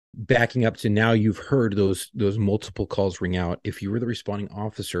 Backing up to now, you've heard those multiple calls ring out. If you were the responding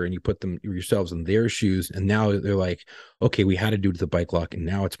officer and you put them yourselves in their shoes, and now they're like, okay, we had to do to the bike lock, and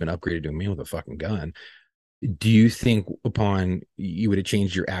now it's been upgraded to a man with a fucking gun. Do you think you would have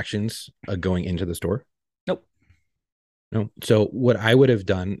changed your actions going into the store? Nope. No. So what I would have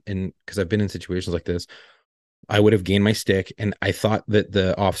done, and because I've been in situations like this, I would have gained my stick, and I thought that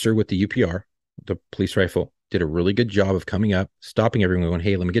the officer with the UPR, the police rifle, did a really good job of coming up, stopping everyone, going,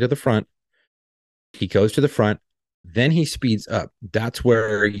 hey, let me get to the front. He goes to the front, then he speeds up. That's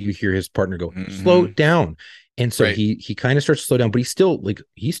where you hear his partner go, slow down. And so he kind of starts to slow down, but he's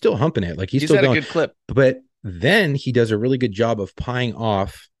still humping it. Like he's still going. A good clip. But then he does a really good job of pieing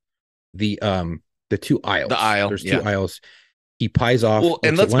off the 2 aisles. The aisle. There's 2 aisles. He pies off. Well,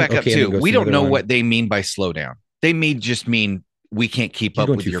 and let's back up too. We don't know what they mean by slow down. They may just mean we can't keep up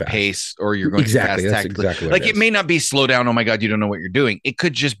with your pace, or you're going exactly. too fast. That's exactly what like it may not be slow down. Oh my God, you don't know what you're doing. It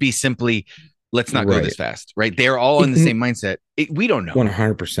could just be simply, let's not go this fast. Right? They're all in the same mindset. We don't know.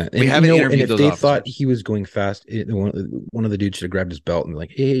 100%. We haven't interviewed those officers. If they thought he was going fast, one of the dudes should have grabbed his belt and be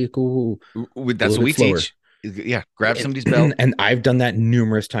like, hey, cool. That's what we teach. Yeah, grab somebody's belt. And I've done that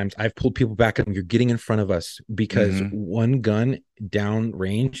numerous times. I've pulled people back up. You're getting in front of us, because one gun down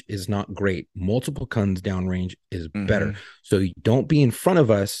range is not great. Multiple guns down range is better. So you don't be in front of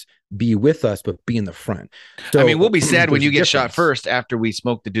us, be with us, but be in the front. So I mean, we'll be sad when you get shot first after we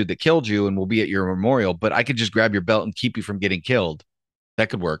smoke the dude that killed you, and we'll be at your memorial, but I could just grab your belt and keep you from getting killed. That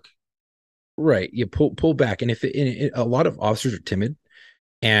could work. Right. You pull back. And if a lot of officers are timid,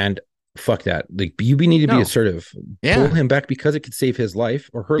 and fuck that. Like you need to be assertive. Pull him back, because it could save his life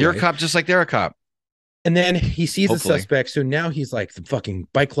or her life. You're a cop just like they're a cop. And then he sees the suspect. So now he's like, the fucking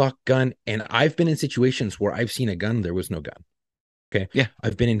bike lock gun. And I've been in situations where I've seen a gun. There was no gun. Okay. Yeah.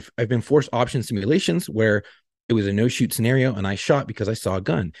 I've been forced option simulations where it was a no shoot scenario, and I shot because I saw a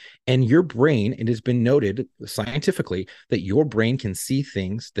gun. And your brain, it has been noted scientifically that your brain can see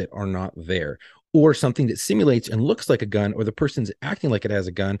things that are not there, or something that simulates and looks like a gun, or the person's acting like it has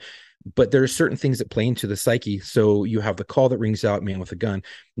a gun. But there are certain things that play into the psyche. So you have the call that rings out, man with a gun. And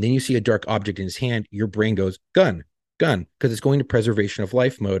then you see a dark object in his hand. Your brain goes, gun, because it's going to preservation of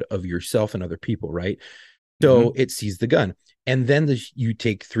life mode of yourself and other people, right? So it sees the gun. And then you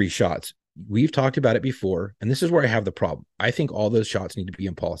take 3 shots. We've talked about it before, and this is where I have the problem. I think all those shots need to be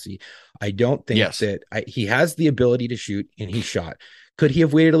in policy. I don't think that he has the ability to shoot, and he shot. Could he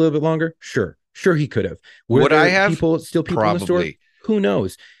have waited a little bit longer? Sure he could have. Would I have? People probably. In the store? Who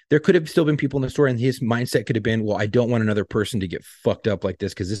knows? There could have still been people in the store, and his mindset could have been, well, I don't want another person to get fucked up like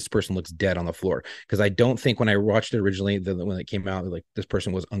this, because this person looks dead on the floor. Because I don't think when I watched it originally, when it came out, like this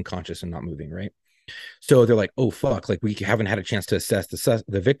person was unconscious and not moving, right? So they're like, oh, fuck, like we haven't had a chance to assess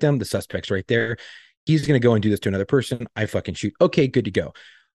the victim. The suspect's right there. He's going to go and do this to another person. I fucking shoot. Okay, good to go.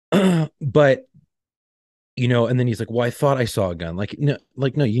 But and then he's like, well, I thought I saw a gun. No,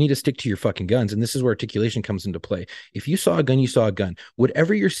 you need to stick to your fucking guns. And this is where articulation comes into play. If you saw a gun, you saw a gun.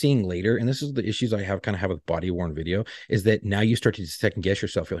 Whatever you're seeing later, and this is the issues I have with body worn video, is that now you start to second guess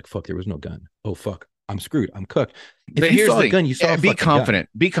yourself. You're like, fuck, there was no gun. Oh, fuck, I'm screwed. I'm cooked. If you saw a gun, you saw a fucking gun.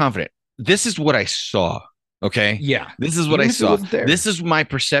 Be confident. This is what I saw. Okay. Yeah. This is what I saw. This is my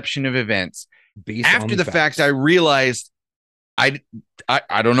perception of events. After the fact, I realized I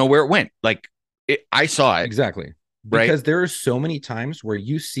don't know where it went. Like I saw it. Exactly. Because there are so many times where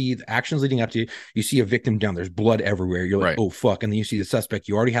you see the actions leading up to you see a victim down, there's blood everywhere. You're like, Right. oh, fuck. And then you see the suspect.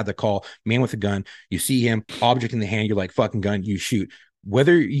 You already had the call, man with a gun. You see him, object in the hand. You're like, fucking gun, you shoot.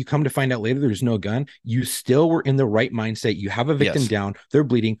 Whether you come to find out later there's no gun, you still were in the right mindset. You have a victim Yes. down, they're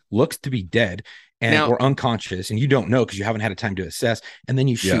bleeding, looks to be dead and Now- or unconscious, and you don't know because you haven't had a time to assess. And then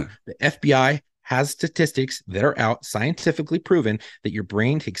you shoot. The FBI has statistics that are out, scientifically proven, that your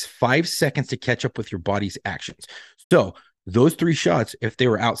brain takes 5 seconds to catch up with your body's actions. So those 3 shots, if they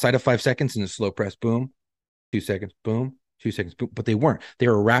were outside of 5 seconds in a slow press, boom, 2 seconds, boom, 2 seconds, boom, but they weren't. They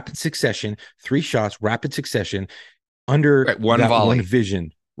were rapid succession, 3 shots, rapid succession, under Right, that volley. one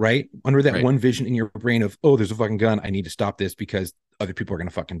vision, right? Under that Right. one vision in your brain of, oh, there's a fucking gun. I need to stop this because other people are going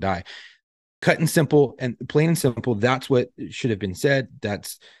to fucking die. Cut and simple and plain and simple. That's what should have been said.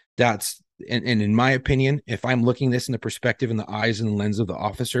 That's and in my opinion, if I'm looking this in the perspective and the eyes and the lens of the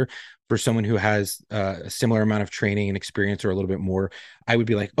officer, for someone who has a similar amount of training and experience or a little bit more, I would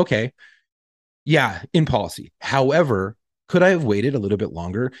be like, okay, yeah, in policy. However, could I have waited a little bit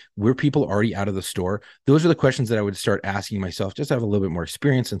longer? Were people already out of the store? Those are the questions that I would start asking myself, just to have a little bit more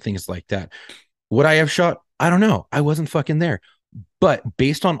experience and things like that. Would I have shot? I don't know. I wasn't fucking there. But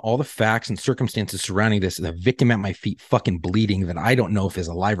based on all the facts and circumstances surrounding this, the victim at my feet fucking bleeding that I don't know if is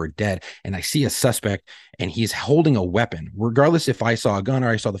alive or dead, and I see a suspect and he's holding a weapon, regardless if I saw a gun or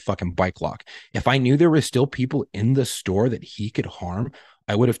I saw the fucking bike lock. If I knew there was still people in the store that he could harm,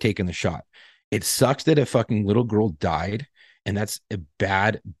 I would have taken the shot. It sucks that a fucking little girl died, and that's a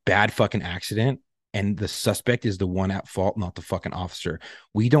bad fucking accident. And the suspect is the one at fault, not the fucking officer.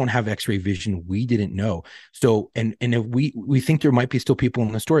 We don't have x-ray vision. We didn't know. So, and if we think there might be still people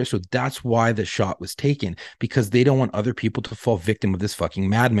in the store. So that's why the shot was taken, because they don't want other people to fall victim of this fucking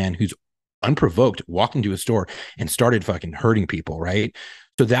madman who's unprovoked walked into a store and started fucking hurting people. Right.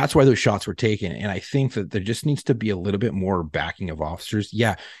 So that's why those shots were taken. And I think that there just needs to be a little bit more backing of officers.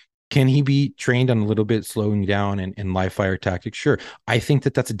 Yeah. Can he be trained on a little bit slowing down and live fire tactics? Sure. I think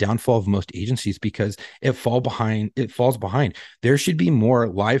that that's a downfall of most agencies because it falls behind. There should be more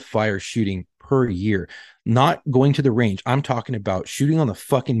live fire shooting per year, not going to the range. I'm talking about shooting on the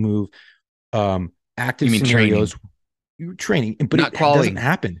fucking move, active You mean scenarios, training, but Not it qualling. doesn't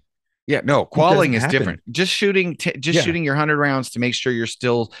happen. Yeah, no, qualling is happen. different. Just shooting, Yeah. shooting your 100 rounds to make sure you're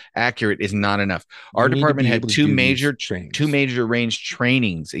still accurate is not enough. Our You need to department be had able to two do major these trainings. two major range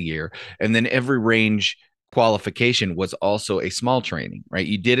trainings a year, and then every range qualification was also a small training. Right?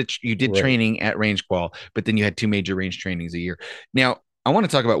 You did Right. training at range qual, but then you had 2 major range trainings a year. Now, I want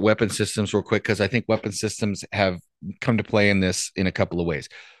to talk about weapon systems real quick because I think weapon systems have come to play in this in a couple of ways.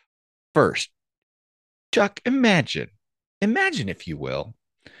 First, Chuck, imagine if you will,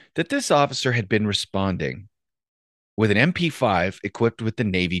 that this officer had been responding with an MP5 equipped with the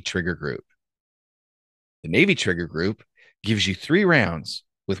Navy trigger group. The Navy trigger group gives you 3 rounds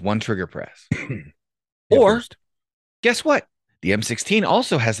with 1 trigger press. Or, First. guess what? The M16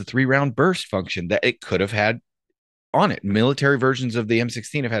 also has a 3-round burst function that it could have had on it. Military versions of the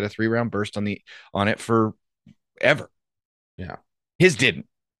M16 have had a 3-round burst on it forever. Yeah. His didn't.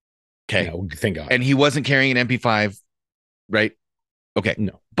 Okay. Yeah, well, thank God. And he wasn't carrying an MP5, right? Okay.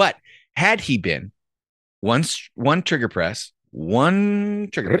 No. But had he been one trigger press, 3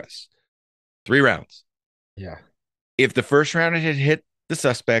 rounds. Yeah. If the first round had hit the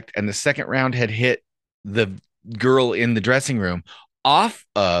suspect and the second round had hit the girl in the dressing room off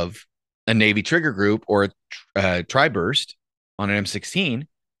of a Navy trigger group or a tri-burst on an M16,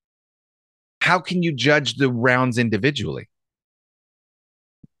 how can you judge the rounds individually?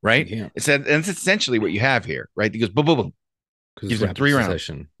 Right? Yeah. It's essentially what you have here, right? He goes boom, boom, boom. Because Gives it's him rapid 3 rounds.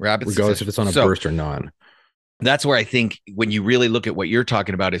 succession, Rapid regardless succession. if it's on a So, burst or non. that's where I think when you really look at what you're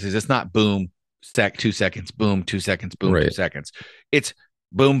talking about is it's not boom, 2 seconds, boom, 2 seconds, boom, 2 Right. seconds. It's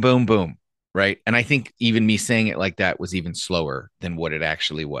boom, boom, boom. Right. And I think even me saying it like that was even slower than what it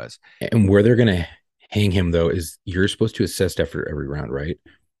actually was. And where they're going to hang him, though, is you're supposed to assess after every round, right?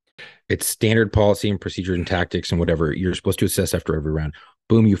 It's standard policy and procedures and tactics and whatever. You're supposed to assess after every round.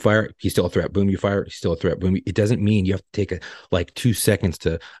 Boom, you fire. He's still a threat. Boom, you fire. He's still a threat. Boom. It doesn't mean you have to take 2 seconds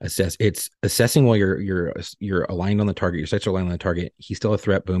to assess. It's assessing while you're aligned on the target. Your sights are aligned on the target. He's still a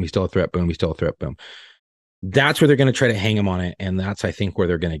threat. Boom. He's still a threat. Boom. He's still a threat. Boom. That's where they're going to try to hang him on it, and that's I think where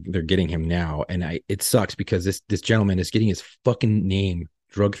they're getting him now. And it sucks because this gentleman is getting his fucking name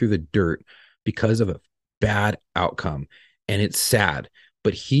dragged through the dirt because of a bad outcome, and it's sad.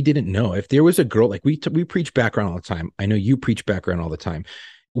 But he didn't know. If there was a girl, like we preach background all the time. I know you preach background all the time,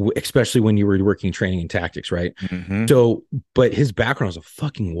 especially when you were working training and tactics, right? Mhm. So, but his background is a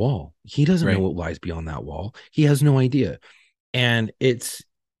fucking wall. He doesn't Right. know what lies beyond that wall. He has no idea, and it's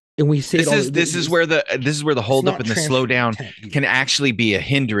And we say this is where the holdup and the slowdown can can actually be a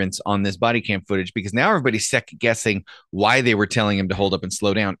hindrance on this body cam footage, because now everybody's second guessing why they were telling him to hold up and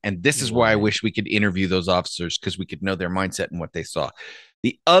slow down. And this is why I wish we could interview those officers, because we could know their mindset and what they saw.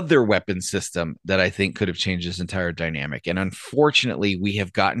 The other weapon system that I think could have changed this entire dynamic, and unfortunately we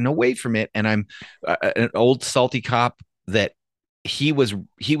have gotten away from it. And I'm an old salty cop that he was,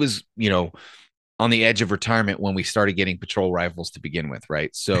 you know, on the edge of retirement when we started getting patrol rifles to begin with,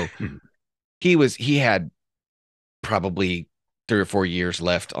 right? So he had probably 3 or 4 years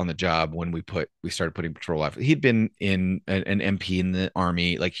left on the job when we started putting patrol rifles. He'd been in an MP in the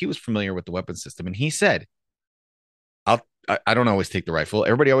Army, like he was familiar with the weapon system, and he said, I don't always take the rifle.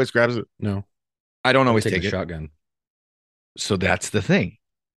 Everybody always grabs it. No, I don't always take a it. shotgun. So that's the thing.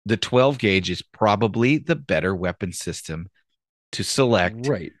 The 12 gauge is probably the better weapon system to select,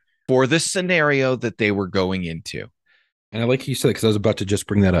 right, for the scenario that they were going into. And I like you said, because I was about to just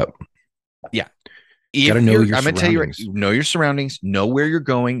bring that up. Yeah. You got to know your I'm going to tell you, know your surroundings, know where you're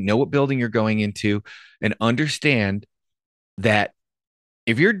going, know what building you're going into, and understand that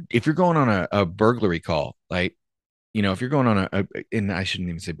if you're going on a burglary call, like, you know, if you're going on and I shouldn't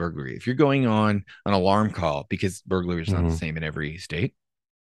even say burglary, if you're going on an alarm call, because burglary is not the same in every state.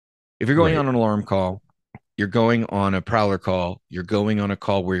 If you're going on an alarm call, you're going on a prowler call, you're going on a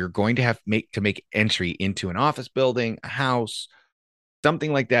call where you're going to have to make entry into an office building, a house,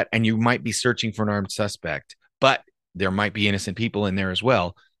 something like that, and you might be searching for an armed suspect, but there might be innocent people in there as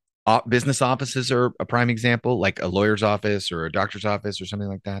well. Business offices are a prime example, like a lawyer's office or a doctor's office or something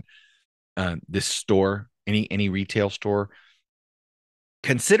like that. This store, any retail store,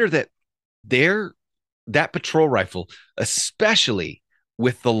 consider that that patrol rifle, especially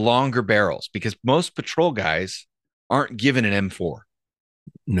with the longer barrels, because most patrol guys aren't given an M4.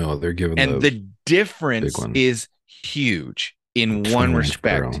 No, they're given, and the difference is huge in one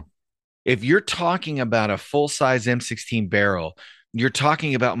respect. If you're talking about a full-size M16 barrel, you're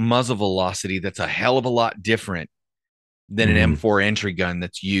talking about muzzle velocity that's a hell of a lot different than an M4 entry gun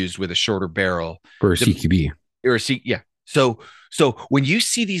that's used with a shorter barrel. For a CQB. Yeah. So when you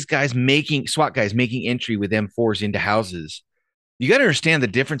see these guys SWAT guys making entry with M4s into houses, you got to understand the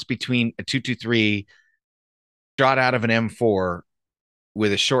difference between a 223 shot out of an M4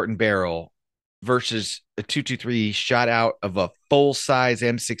 with a shortened barrel versus a 223 shot out of a full size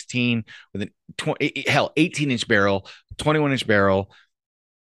M16 with an 18-inch barrel, 21-inch barrel.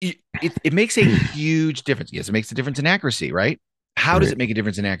 It makes a huge difference. Yes, it makes a difference in accuracy, right? How does it make a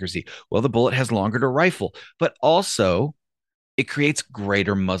difference in accuracy? Well, the bullet has longer to rifle, but also it creates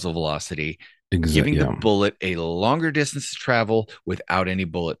greater muzzle velocity, giving the bullet a longer distance to travel without any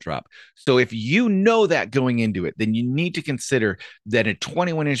bullet drop. So if you know that going into it, then you need to consider that a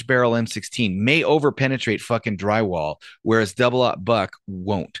 21-inch barrel M16 may over-penetrate fucking drywall, whereas double-aught buck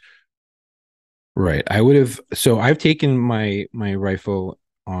won't. Right. I've taken my rifle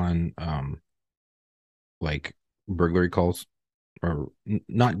on like burglary calls, or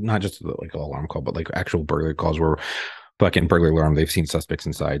not just like an alarm call, but like actual burglary calls where fucking burglary alarm, they've seen suspects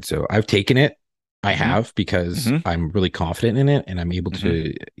inside. So I've taken it. I have, because I'm really confident in it, and I'm able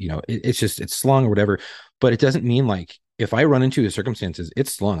to, you know, it's slung or whatever, but it doesn't mean, like, if I run into the circumstances,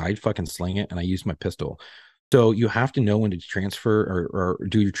 it's slung, I'd fucking sling it and I use my pistol. So you have to know when to transfer or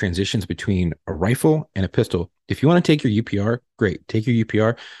do your transitions between a rifle and a pistol. If you want to take your UPR, great, take your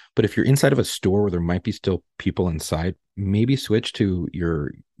UPR. But if you're inside of a store where there might be still people inside, maybe switch to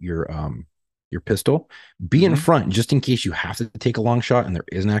your pistol. Be in front just in case you have to take a long shot and there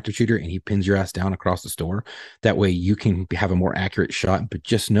is an active shooter and he pins your ass down across the store. That way you can have a more accurate shot. But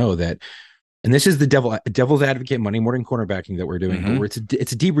just know that, and this is the devil's advocate Monday morning cornerbacking that we're doing, where it's a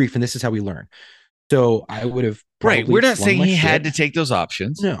debrief, and this is how we learn. So I would have We're not saying he had to take those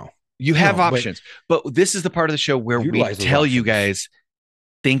options. No, you have options, but this is the part of the show where we tell you guys,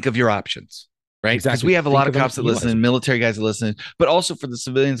 think of your options, right? Because we have a lot of cops that listen, military guys that listen, but also for the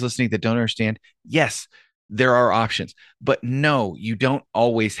civilians listening that don't understand. Yes, there are options, but no, you don't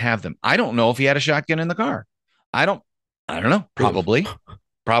always have them. I don't know if he had a shotgun in the car. I don't know. Probably.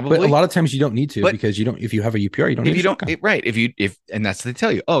 But a lot of times you don't need to, because you don't. If you have a UPR, you don't. If you don't, right? And that's what they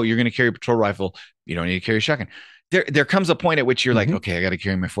tell you. Oh, you're going to carry a patrol rifle. You don't need to carry a shotgun. There comes a point at which you're like, okay, I got to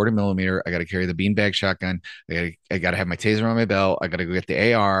carry my 40 millimeter. I got to carry the beanbag shotgun. I got to have my taser on my belt. I got to go get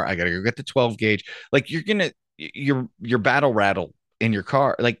the AR. I got to go get the 12 gauge. Like your battle rattle in your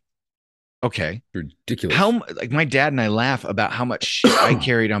car. Like, okay, ridiculous. Like my dad and I laugh about how much shit I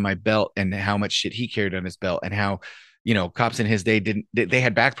carried on my belt and how much shit he carried on his belt, and how, you know, cops in his day they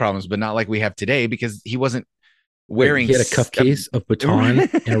had back problems, but not like we have today, because he wasn't wearing. He had a cuff case, a baton,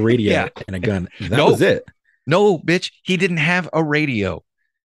 and a radio and a gun. That was it. No, bitch, he didn't have a radio.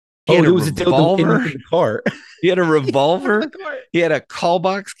 He had there a was a dildo in revolver. the car. He had a revolver. He had a call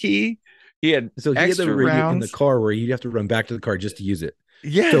box key. He had So he had extra the radio in the rounds. car where you'd have to run back to the car just to use it.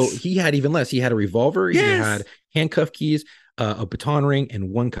 Yes. So he had even less. He had a revolver. He Yes. had handcuff keys, a baton ring, and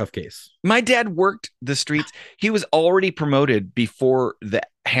one cuff case. My dad worked the streets. He was already promoted before the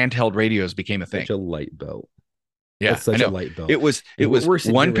handheld radios became a thing. Such a light belt. Yeah, That's such I a know. light belt. It was And we're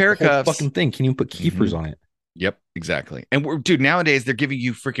sitting one here with pair of the whole cuffs. fucking thing. Can you put keepers on it? Yep, exactly. And dude, nowadays they're giving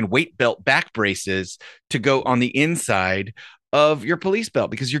you freaking weight belt back braces to go on the inside of your police belt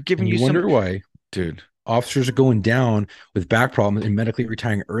because you're giving And you you wonder some why dude. officers are going down with back problems and medically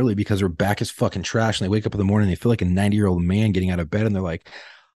retiring early because their back is fucking trash. And they wake up in the morning and they feel like a 90-year-old man getting out of bed. And they're like,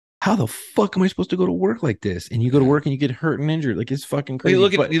 how the fuck am I supposed to go to work like this? And you go to work and you get hurt and injured. Like, it's fucking crazy. You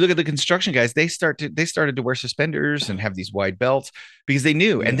look at the construction guys. They started to wear suspenders and have these wide belts because they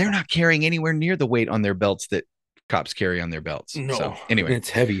knew, and they're not carrying anywhere near the weight on their belts that cops carry on their belts. No, So anyway, it's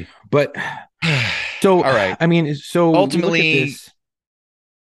heavy. But so all right. I mean, so Ultimately,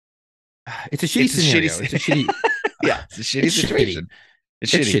 it's a shitty scenario. It's a shitty. Yeah, it's a shitty It's situation.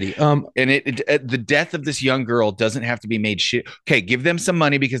 It's shitty. And the death of this young girl doesn't have to be made shit. Okay, give them some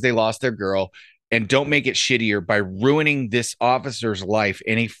money because they lost their girl, and don't make it shittier by ruining this officer's life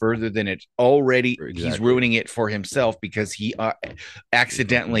any further than it's already. He's Exactly. ruining it for himself because he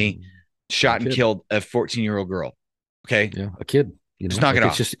accidentally shot and Kid. killed a 14-year-old girl. Okay, Yeah, a kid. You know, Just knock it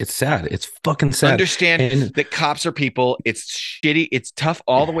off. It's sad. It's fucking sad. understand And- that cops are people. It's shitty. It's tough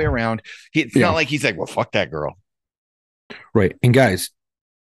all the way around. It's Yeah. not like he's like, well, fuck that girl. Right. And guys,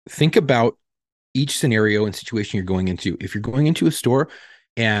 think about each scenario and situation you're going into. If you're going into a store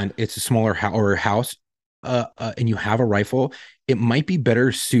and it's a smaller house, and you have a rifle, it might be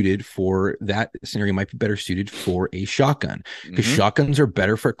better suited for that scenario. Might be better suited for a shotgun because Mhm. shotguns are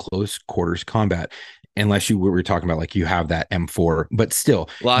better for close quarters combat. Unless you were talking about like you have that M4, but still,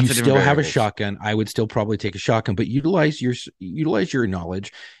 Lots you of still different have a variables. shotgun. I would still probably take a shotgun, but utilize your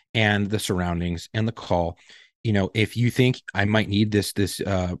knowledge and the surroundings and the call. You know, if you think I might need this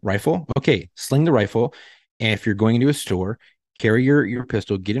rifle, okay, sling the rifle. And if you're going into a store, carry your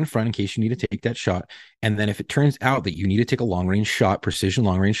pistol, get in front in case you need to take that shot. And then if it turns out that you need to take a long range shot, precision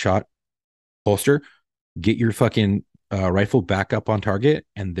long range shot, holster, get your fucking rifle back up on target,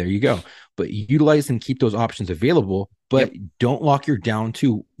 and there you go. But utilize and keep those options available, but don't lock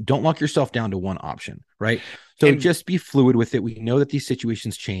yourself down to one option, right? So And- just be fluid with it. We know that these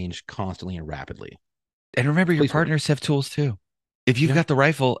situations change constantly and rapidly. And remember, your Please, partners have tools too. If you've Yeah. got the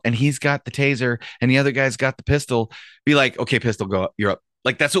rifle and he's got the taser and the other guy's got the pistol, be like, okay, pistol, go up. You're up.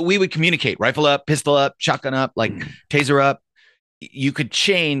 Like, that's what we would communicate. Rifle up, pistol up, shotgun up, like taser up. You could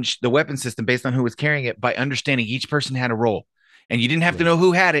change the weapon system based on who was carrying it by understanding each person had a role. And you didn't have to know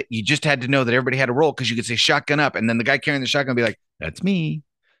who had it. You just had to know that everybody had a role because you could say shotgun up. And then the guy carrying the shotgun would be like, that's me.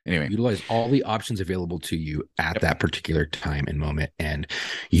 Anyway, Utilize all the options available to you at that particular time and moment. And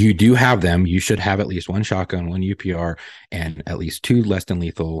you do have them. You should have at least one shotgun, one UPR, and at least two less than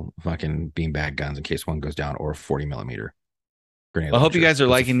lethal fucking beanbag guns in case one goes down, or a 40 millimeter grenade. I hope you launcher. guys are That's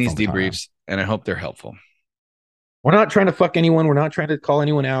a liking these foam baton. debriefs and I hope they're helpful. We're not trying to fuck anyone. We're not trying to call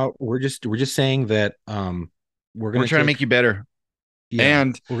anyone out. We're just saying that we're We're trying to make you better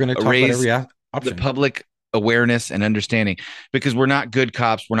and we're gonna talk about raise every the option. public awareness and understanding, because we're not good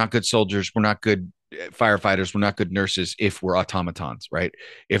cops, we're not good soldiers, we're not good firefighters, we're not good nurses if we're automatons, right?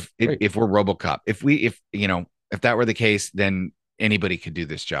 If Right. if we're RoboCop, if that were the case, then anybody could do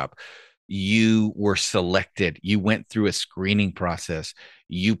this job. You were selected, you went through a screening process,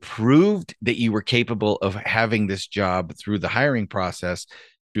 you proved that you were capable of having this job through the hiring process,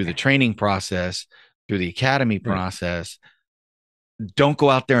 through the training process, through the academy Right. process. Don't go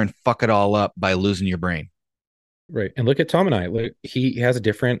out there and fuck it all up by losing your brain. Right. And look at Tom and I. Look, he has a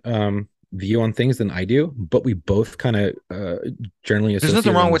different view on things than I do, but we both kind of generally There's nothing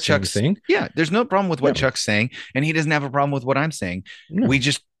associate wrong on with the same Chuck's thing. Yeah, there's no problem with what No. Chuck's saying, and he doesn't have a problem with what I'm saying. No. We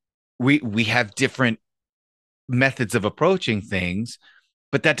just we have different methods of approaching things,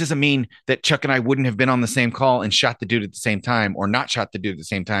 but that doesn't mean that Chuck and I wouldn't have been on the same call and shot the dude at the same time, or not shot the dude at the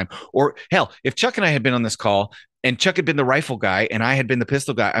same time. Or hell, if Chuck and I had been on this call and Chuck had been the rifle guy and I had been the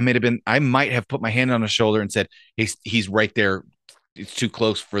pistol guy, I might have put my hand on his shoulder and said, he's right there. It's too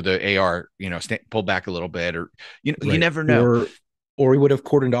close for the AR, pull back a little bit, or you Right. never know. Or we would have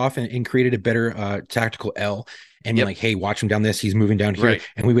cordoned off and created a better tactical L and been Yep. like, hey, watch him down this. He's moving down here. Right.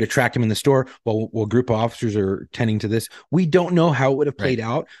 And we would have tracked him in the store while a group of officers are tending to this. We don't know how it would have played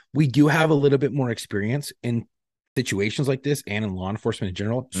out. We do have a little bit more experience in situations like this and in law enforcement in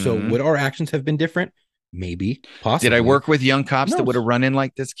general. So Mhm. would our actions have been different? Maybe, possibly. Did I work with young cops that knows? would have run in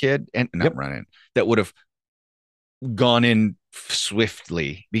like this kid and not Yep. run in, that would have gone in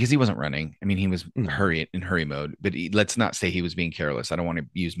swiftly because he wasn't running. I mean, he was No. hurry mode, but let's not say he was being careless. I don't want to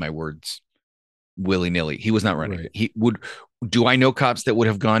use my words willy-nilly. He was not running. Right. He would. Do I know cops that would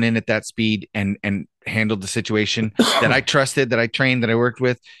have gone in at that speed and handled the situation that I trusted, that I trained, that I worked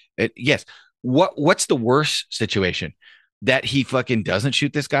with? Yes. What's the worst situation? That he fucking doesn't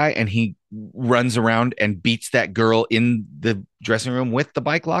shoot this guy and he runs around and beats that girl in the dressing room with the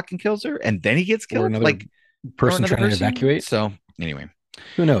bike lock and kills her, and then he gets Or killed. another Like person another trying to person? evacuate. So anyway,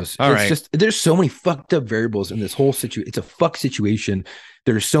 Who knows? All It's right. just there's so many fucked up variables in this whole situation. It's a fuck situation.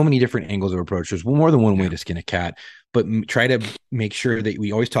 There's so many different angles of approach. There's more than one way to skin a cat, but try to make sure that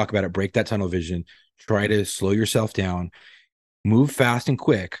we always talk about it. Break that tunnel vision. Try to slow yourself down. Move fast and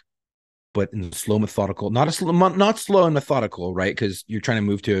quick, but in slow, methodical. Not slow and methodical, right? Because you're trying to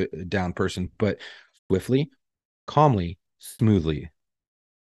move to a down person, but swiftly, calmly, smoothly.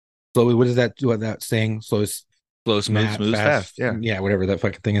 Slowly. What is that? What that saying? Slow, smooth, fast. Yeah. yeah, whatever that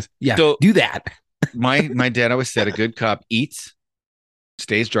fucking thing is. Yeah, So- do that. My dad always said a good cop eats,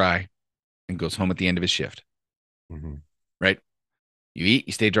 stays dry, and goes home at the end of his shift. Right? You eat,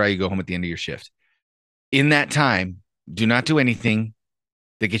 you stay dry, you go home at the end of your shift. In that time, do not do anything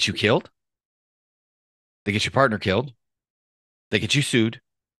that gets you killed, that gets your partner killed, that gets you sued,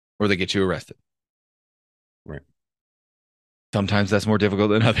 or that gets you arrested. Right. Sometimes that's more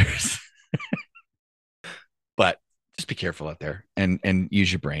difficult than others. But just be careful out there and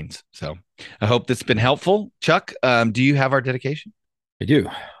use your brains. So I hope that's been helpful. Chuck, do you have our dedication? I do.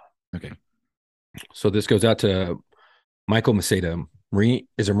 Okay. So this goes out to Michael Maceda. Marine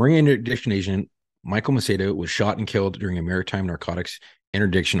interdiction agent. Michael Maceda was shot and killed during a maritime narcotics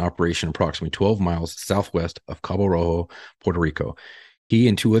interdiction operation approximately 12 miles southwest of Cabo Rojo, Puerto Rico. He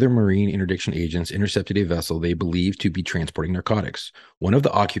and two other Marine interdiction agents intercepted a vessel they believed to be transporting narcotics. One of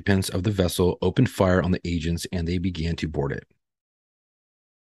the occupants of the vessel opened fire on the agents and they began to board it.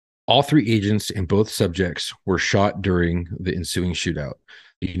 All three agents and both subjects were shot during the ensuing shootout.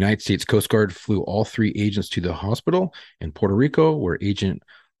 The United States Coast Guard flew all three agents to the hospital in Puerto Rico, where Agent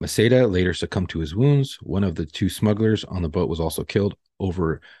Maceda later succumbed to his wounds. One of the two smugglers on the boat was also killed.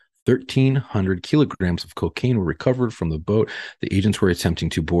 Over 1,300 kilograms of cocaine were recovered from the boat the agents were attempting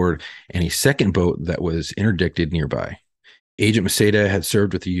to board, and a second boat that was interdicted nearby. Agent Maceda had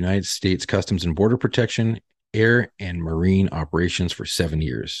served with the United States Customs and Border Protection, Air, and Marine operations for 7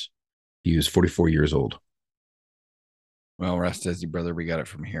 years. He was 44 years old. Well, rest easy, brother. We got it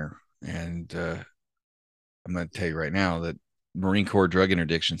from here. And I'm going to tell you right now that Marine Corps drug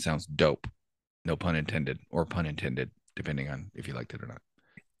interdiction sounds dope. No pun intended, or pun intended, depending on if you liked it or not.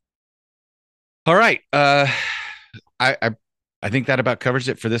 All right. I think that about covers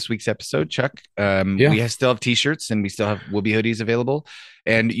it for this week's episode, Chuck. We still have t-shirts and we still have Whoopie hoodies available.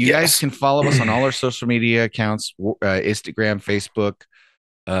 And you guys can follow us on all our social media accounts, Instagram, Facebook,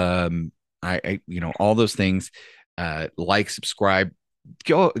 all those things. Like, subscribe,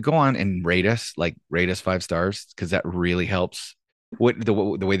 go on and rate us 5 stars, because that really helps. The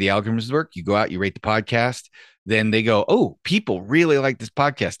way the algorithms work, you go out, you rate the podcast, then they go, oh, people really like this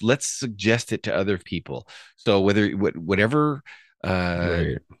podcast, let's suggest it to other people. So whatever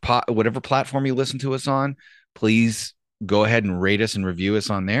platform you listen to us on, please go ahead and rate us and review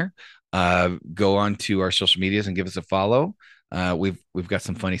us on there. Go on to our social medias and give us a follow. We've got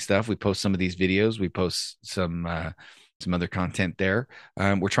some funny stuff. We post some of these videos. We post some other content there.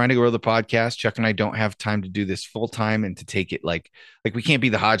 We're trying to grow the podcast. Chuck and I don't have time to do this full time and to take it like we can't be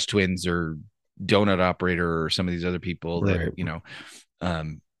the Hodge twins or Donut Operator or some of these other people that, because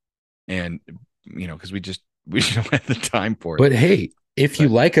we don't have the time for it. But hey, if you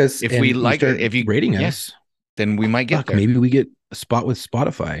like us, if we like it, if you rating us, then we might get there. Maybe we get a spot with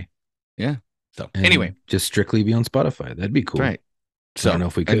Spotify. Yeah. So And anyway, just strictly be on Spotify. That'd be cool. right. So I So don't know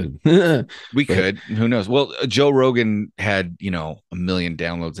if we could. we could. Who knows? Well, Joe Rogan had 1 million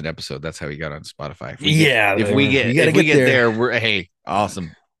downloads an episode. That's how he got on Spotify. If we get there, we're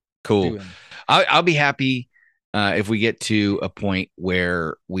awesome, cool. I'll be happy if we get to a point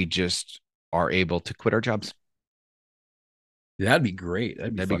where we just are able to quit our jobs. That'd be great.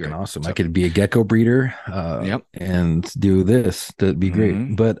 That'd be fucking great. awesome. So- I could be a gecko breeder and do this. That'd be great.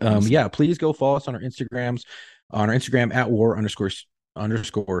 Mhm. But Awesome. please go follow us on our Instagrams, at war_stories_official, and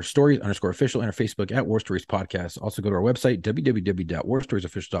our Facebook at War Stories Podcast. Also go to our website,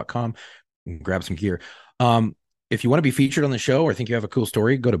 www.warstoriesofficial.com, and grab some gear. If you want to be featured on the show or think you have a cool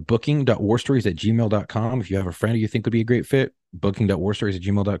story, go to booking.warstories@gmail.com. If you have a friend who you think would be a great fit,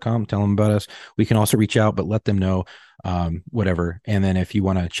 booking.warstories@gmail.com. Tell them about us. We can also reach out, but let them know whatever. And then if you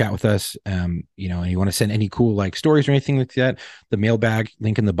want to chat with us, and you want to send any cool like stories or anything like that, the mailbag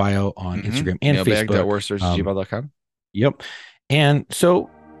link in the bio on Instagram and Facebook. Mailbag.worsters@gmail.com. Yep. And so,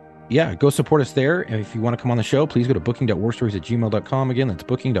 yeah, go support us there. And if you want to come on the show, please go to booking.warstories@gmail.com. Again, that's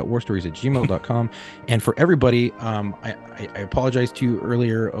booking.warstories@gmail.com. And for everybody, I apologize to you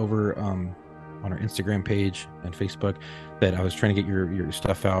earlier over on our Instagram page and Facebook that I was trying to get your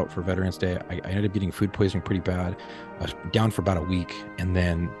stuff out for Veterans Day. I ended up getting food poisoning pretty bad. I was down for about a week, and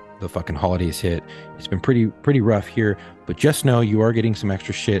then the fucking holidays hit. It's been pretty rough here, but just know you are getting some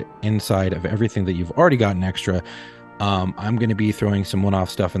extra shit inside of everything that you've already gotten extra. I'm going to be throwing some one-off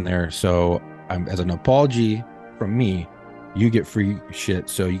stuff in there. So as an apology from me, you get free shit.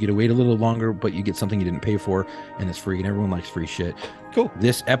 So you get to wait a little longer, but you get something you didn't pay for, and it's free, and everyone likes free shit. Cool.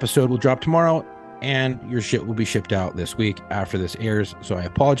 This episode will drop tomorrow, and your shit will be shipped out this week after this airs. So I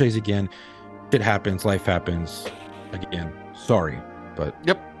apologize again. Shit happens. Life happens. Again, sorry. But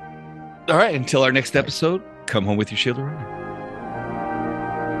yep. All right. Until our next episode, come home with your shield around.